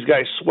watching these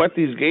guys sweat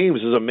these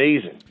games is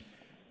amazing.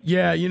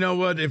 Yeah, you know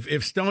what?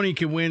 If Stoney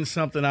can win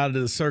something out of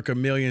the Circa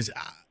Millions,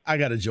 I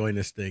got to join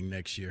this thing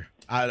next year.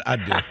 I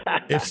do.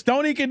 If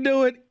Stoney can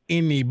do it,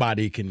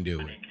 anybody can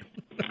do it.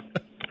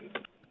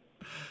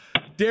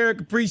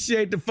 Derek,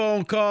 appreciate the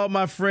phone call,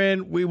 my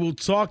friend. We will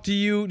talk to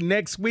you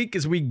next week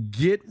as we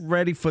get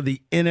ready for the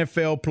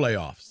NFL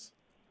playoffs.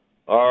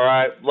 All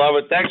right. Love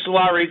it. Thanks a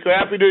lot, Rico.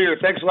 Happy New Year.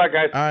 Thanks a lot,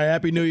 guys. All right.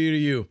 Happy New Year to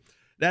you.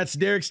 That's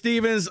Derek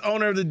Stevens,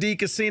 owner of the D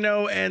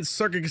Casino and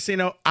Circa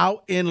Casino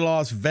out in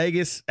Las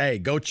Vegas. Hey,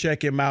 go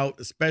check him out,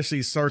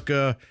 especially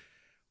Circa.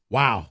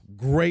 Wow,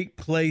 great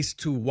place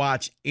to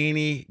watch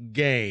any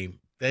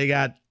game. They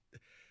got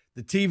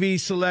the TV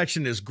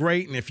selection is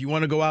great, and if you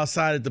want to go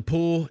outside at the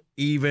pool,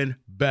 even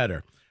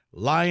better.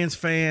 Lions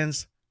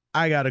fans,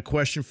 I got a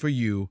question for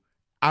you.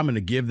 I'm going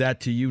to give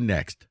that to you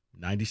next.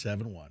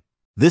 97.1.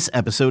 This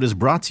episode is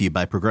brought to you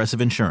by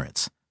Progressive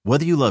Insurance.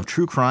 Whether you love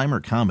true crime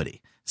or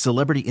comedy,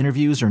 celebrity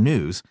interviews or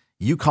news,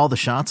 you call the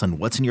shots on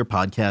what's in your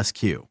podcast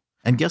queue.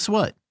 And guess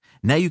what?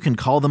 Now you can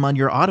call them on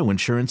your auto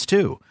insurance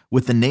too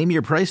with the Name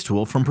Your Price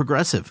tool from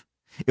Progressive.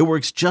 It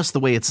works just the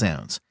way it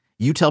sounds.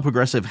 You tell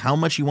Progressive how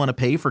much you want to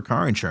pay for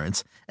car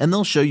insurance, and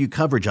they'll show you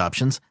coverage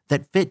options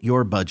that fit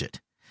your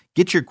budget.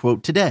 Get your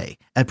quote today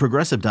at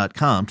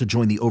Progressive.com to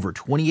join the over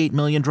 28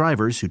 million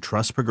drivers who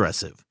trust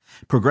Progressive.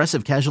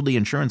 Progressive Casualty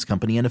Insurance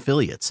Company and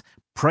Affiliates.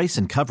 Price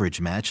and coverage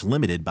match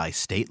limited by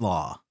state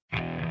law.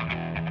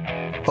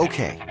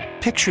 Okay,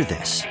 picture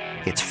this.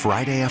 It's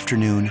Friday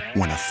afternoon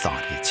when a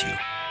thought hits you.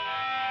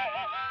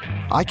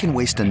 I can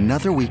waste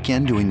another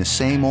weekend doing the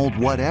same old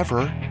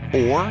whatever,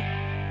 or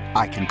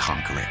I can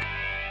conquer it.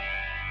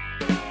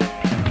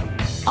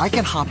 I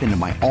can hop into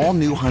my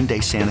all-new Hyundai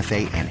Santa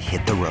Fe and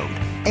hit the road.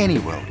 Any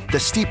road. The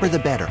steeper, the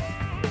better.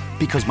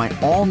 Because my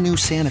all-new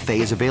Santa Fe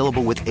is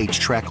available with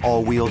H-Track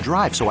all-wheel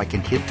drive, so I can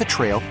hit the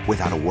trail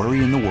without a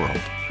worry in the world.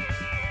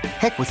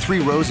 Heck, with 3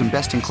 rows and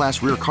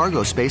best-in-class rear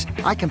cargo space,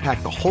 I can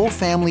pack the whole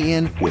family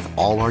in with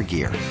all our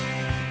gear.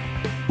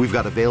 We've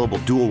got available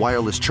dual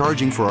wireless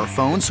charging for our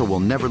phones, so we'll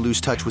never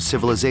lose touch with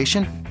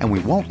civilization, and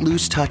we won't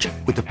lose touch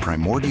with the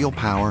primordial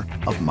power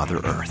of Mother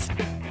Earth.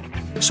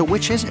 So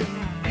which is it?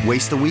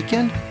 Waste the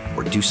weekend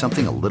or do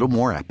something a little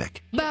more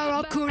epic?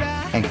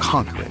 And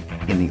conquer it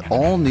in the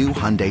all-new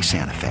Hyundai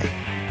Santa Fe.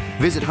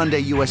 Visit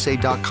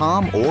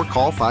HyundaiUSA.com or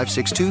call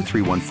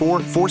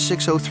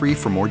 562-314-4603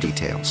 for more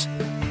details.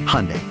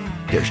 Hyundai,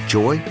 there's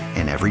joy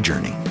in every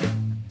journey.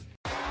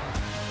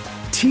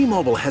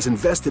 T-Mobile has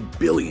invested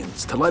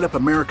billions to light up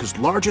America's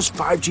largest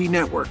 5G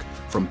network,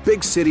 from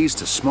big cities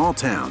to small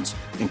towns,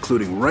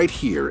 including right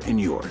here in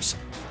yours.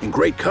 And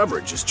great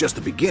coverage is just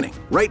the beginning.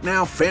 Right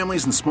now,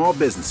 families and small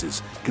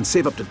businesses can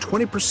save up to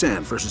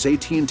 20% versus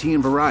AT&T and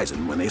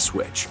Verizon when they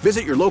switch.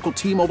 Visit your local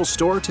T-Mobile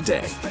store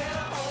today.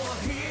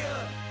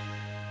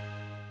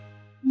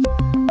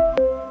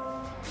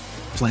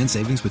 Plan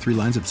savings with 3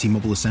 lines of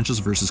T-Mobile Essentials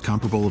versus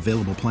comparable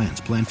available plans.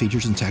 Plan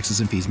features and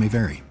taxes and fees may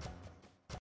vary.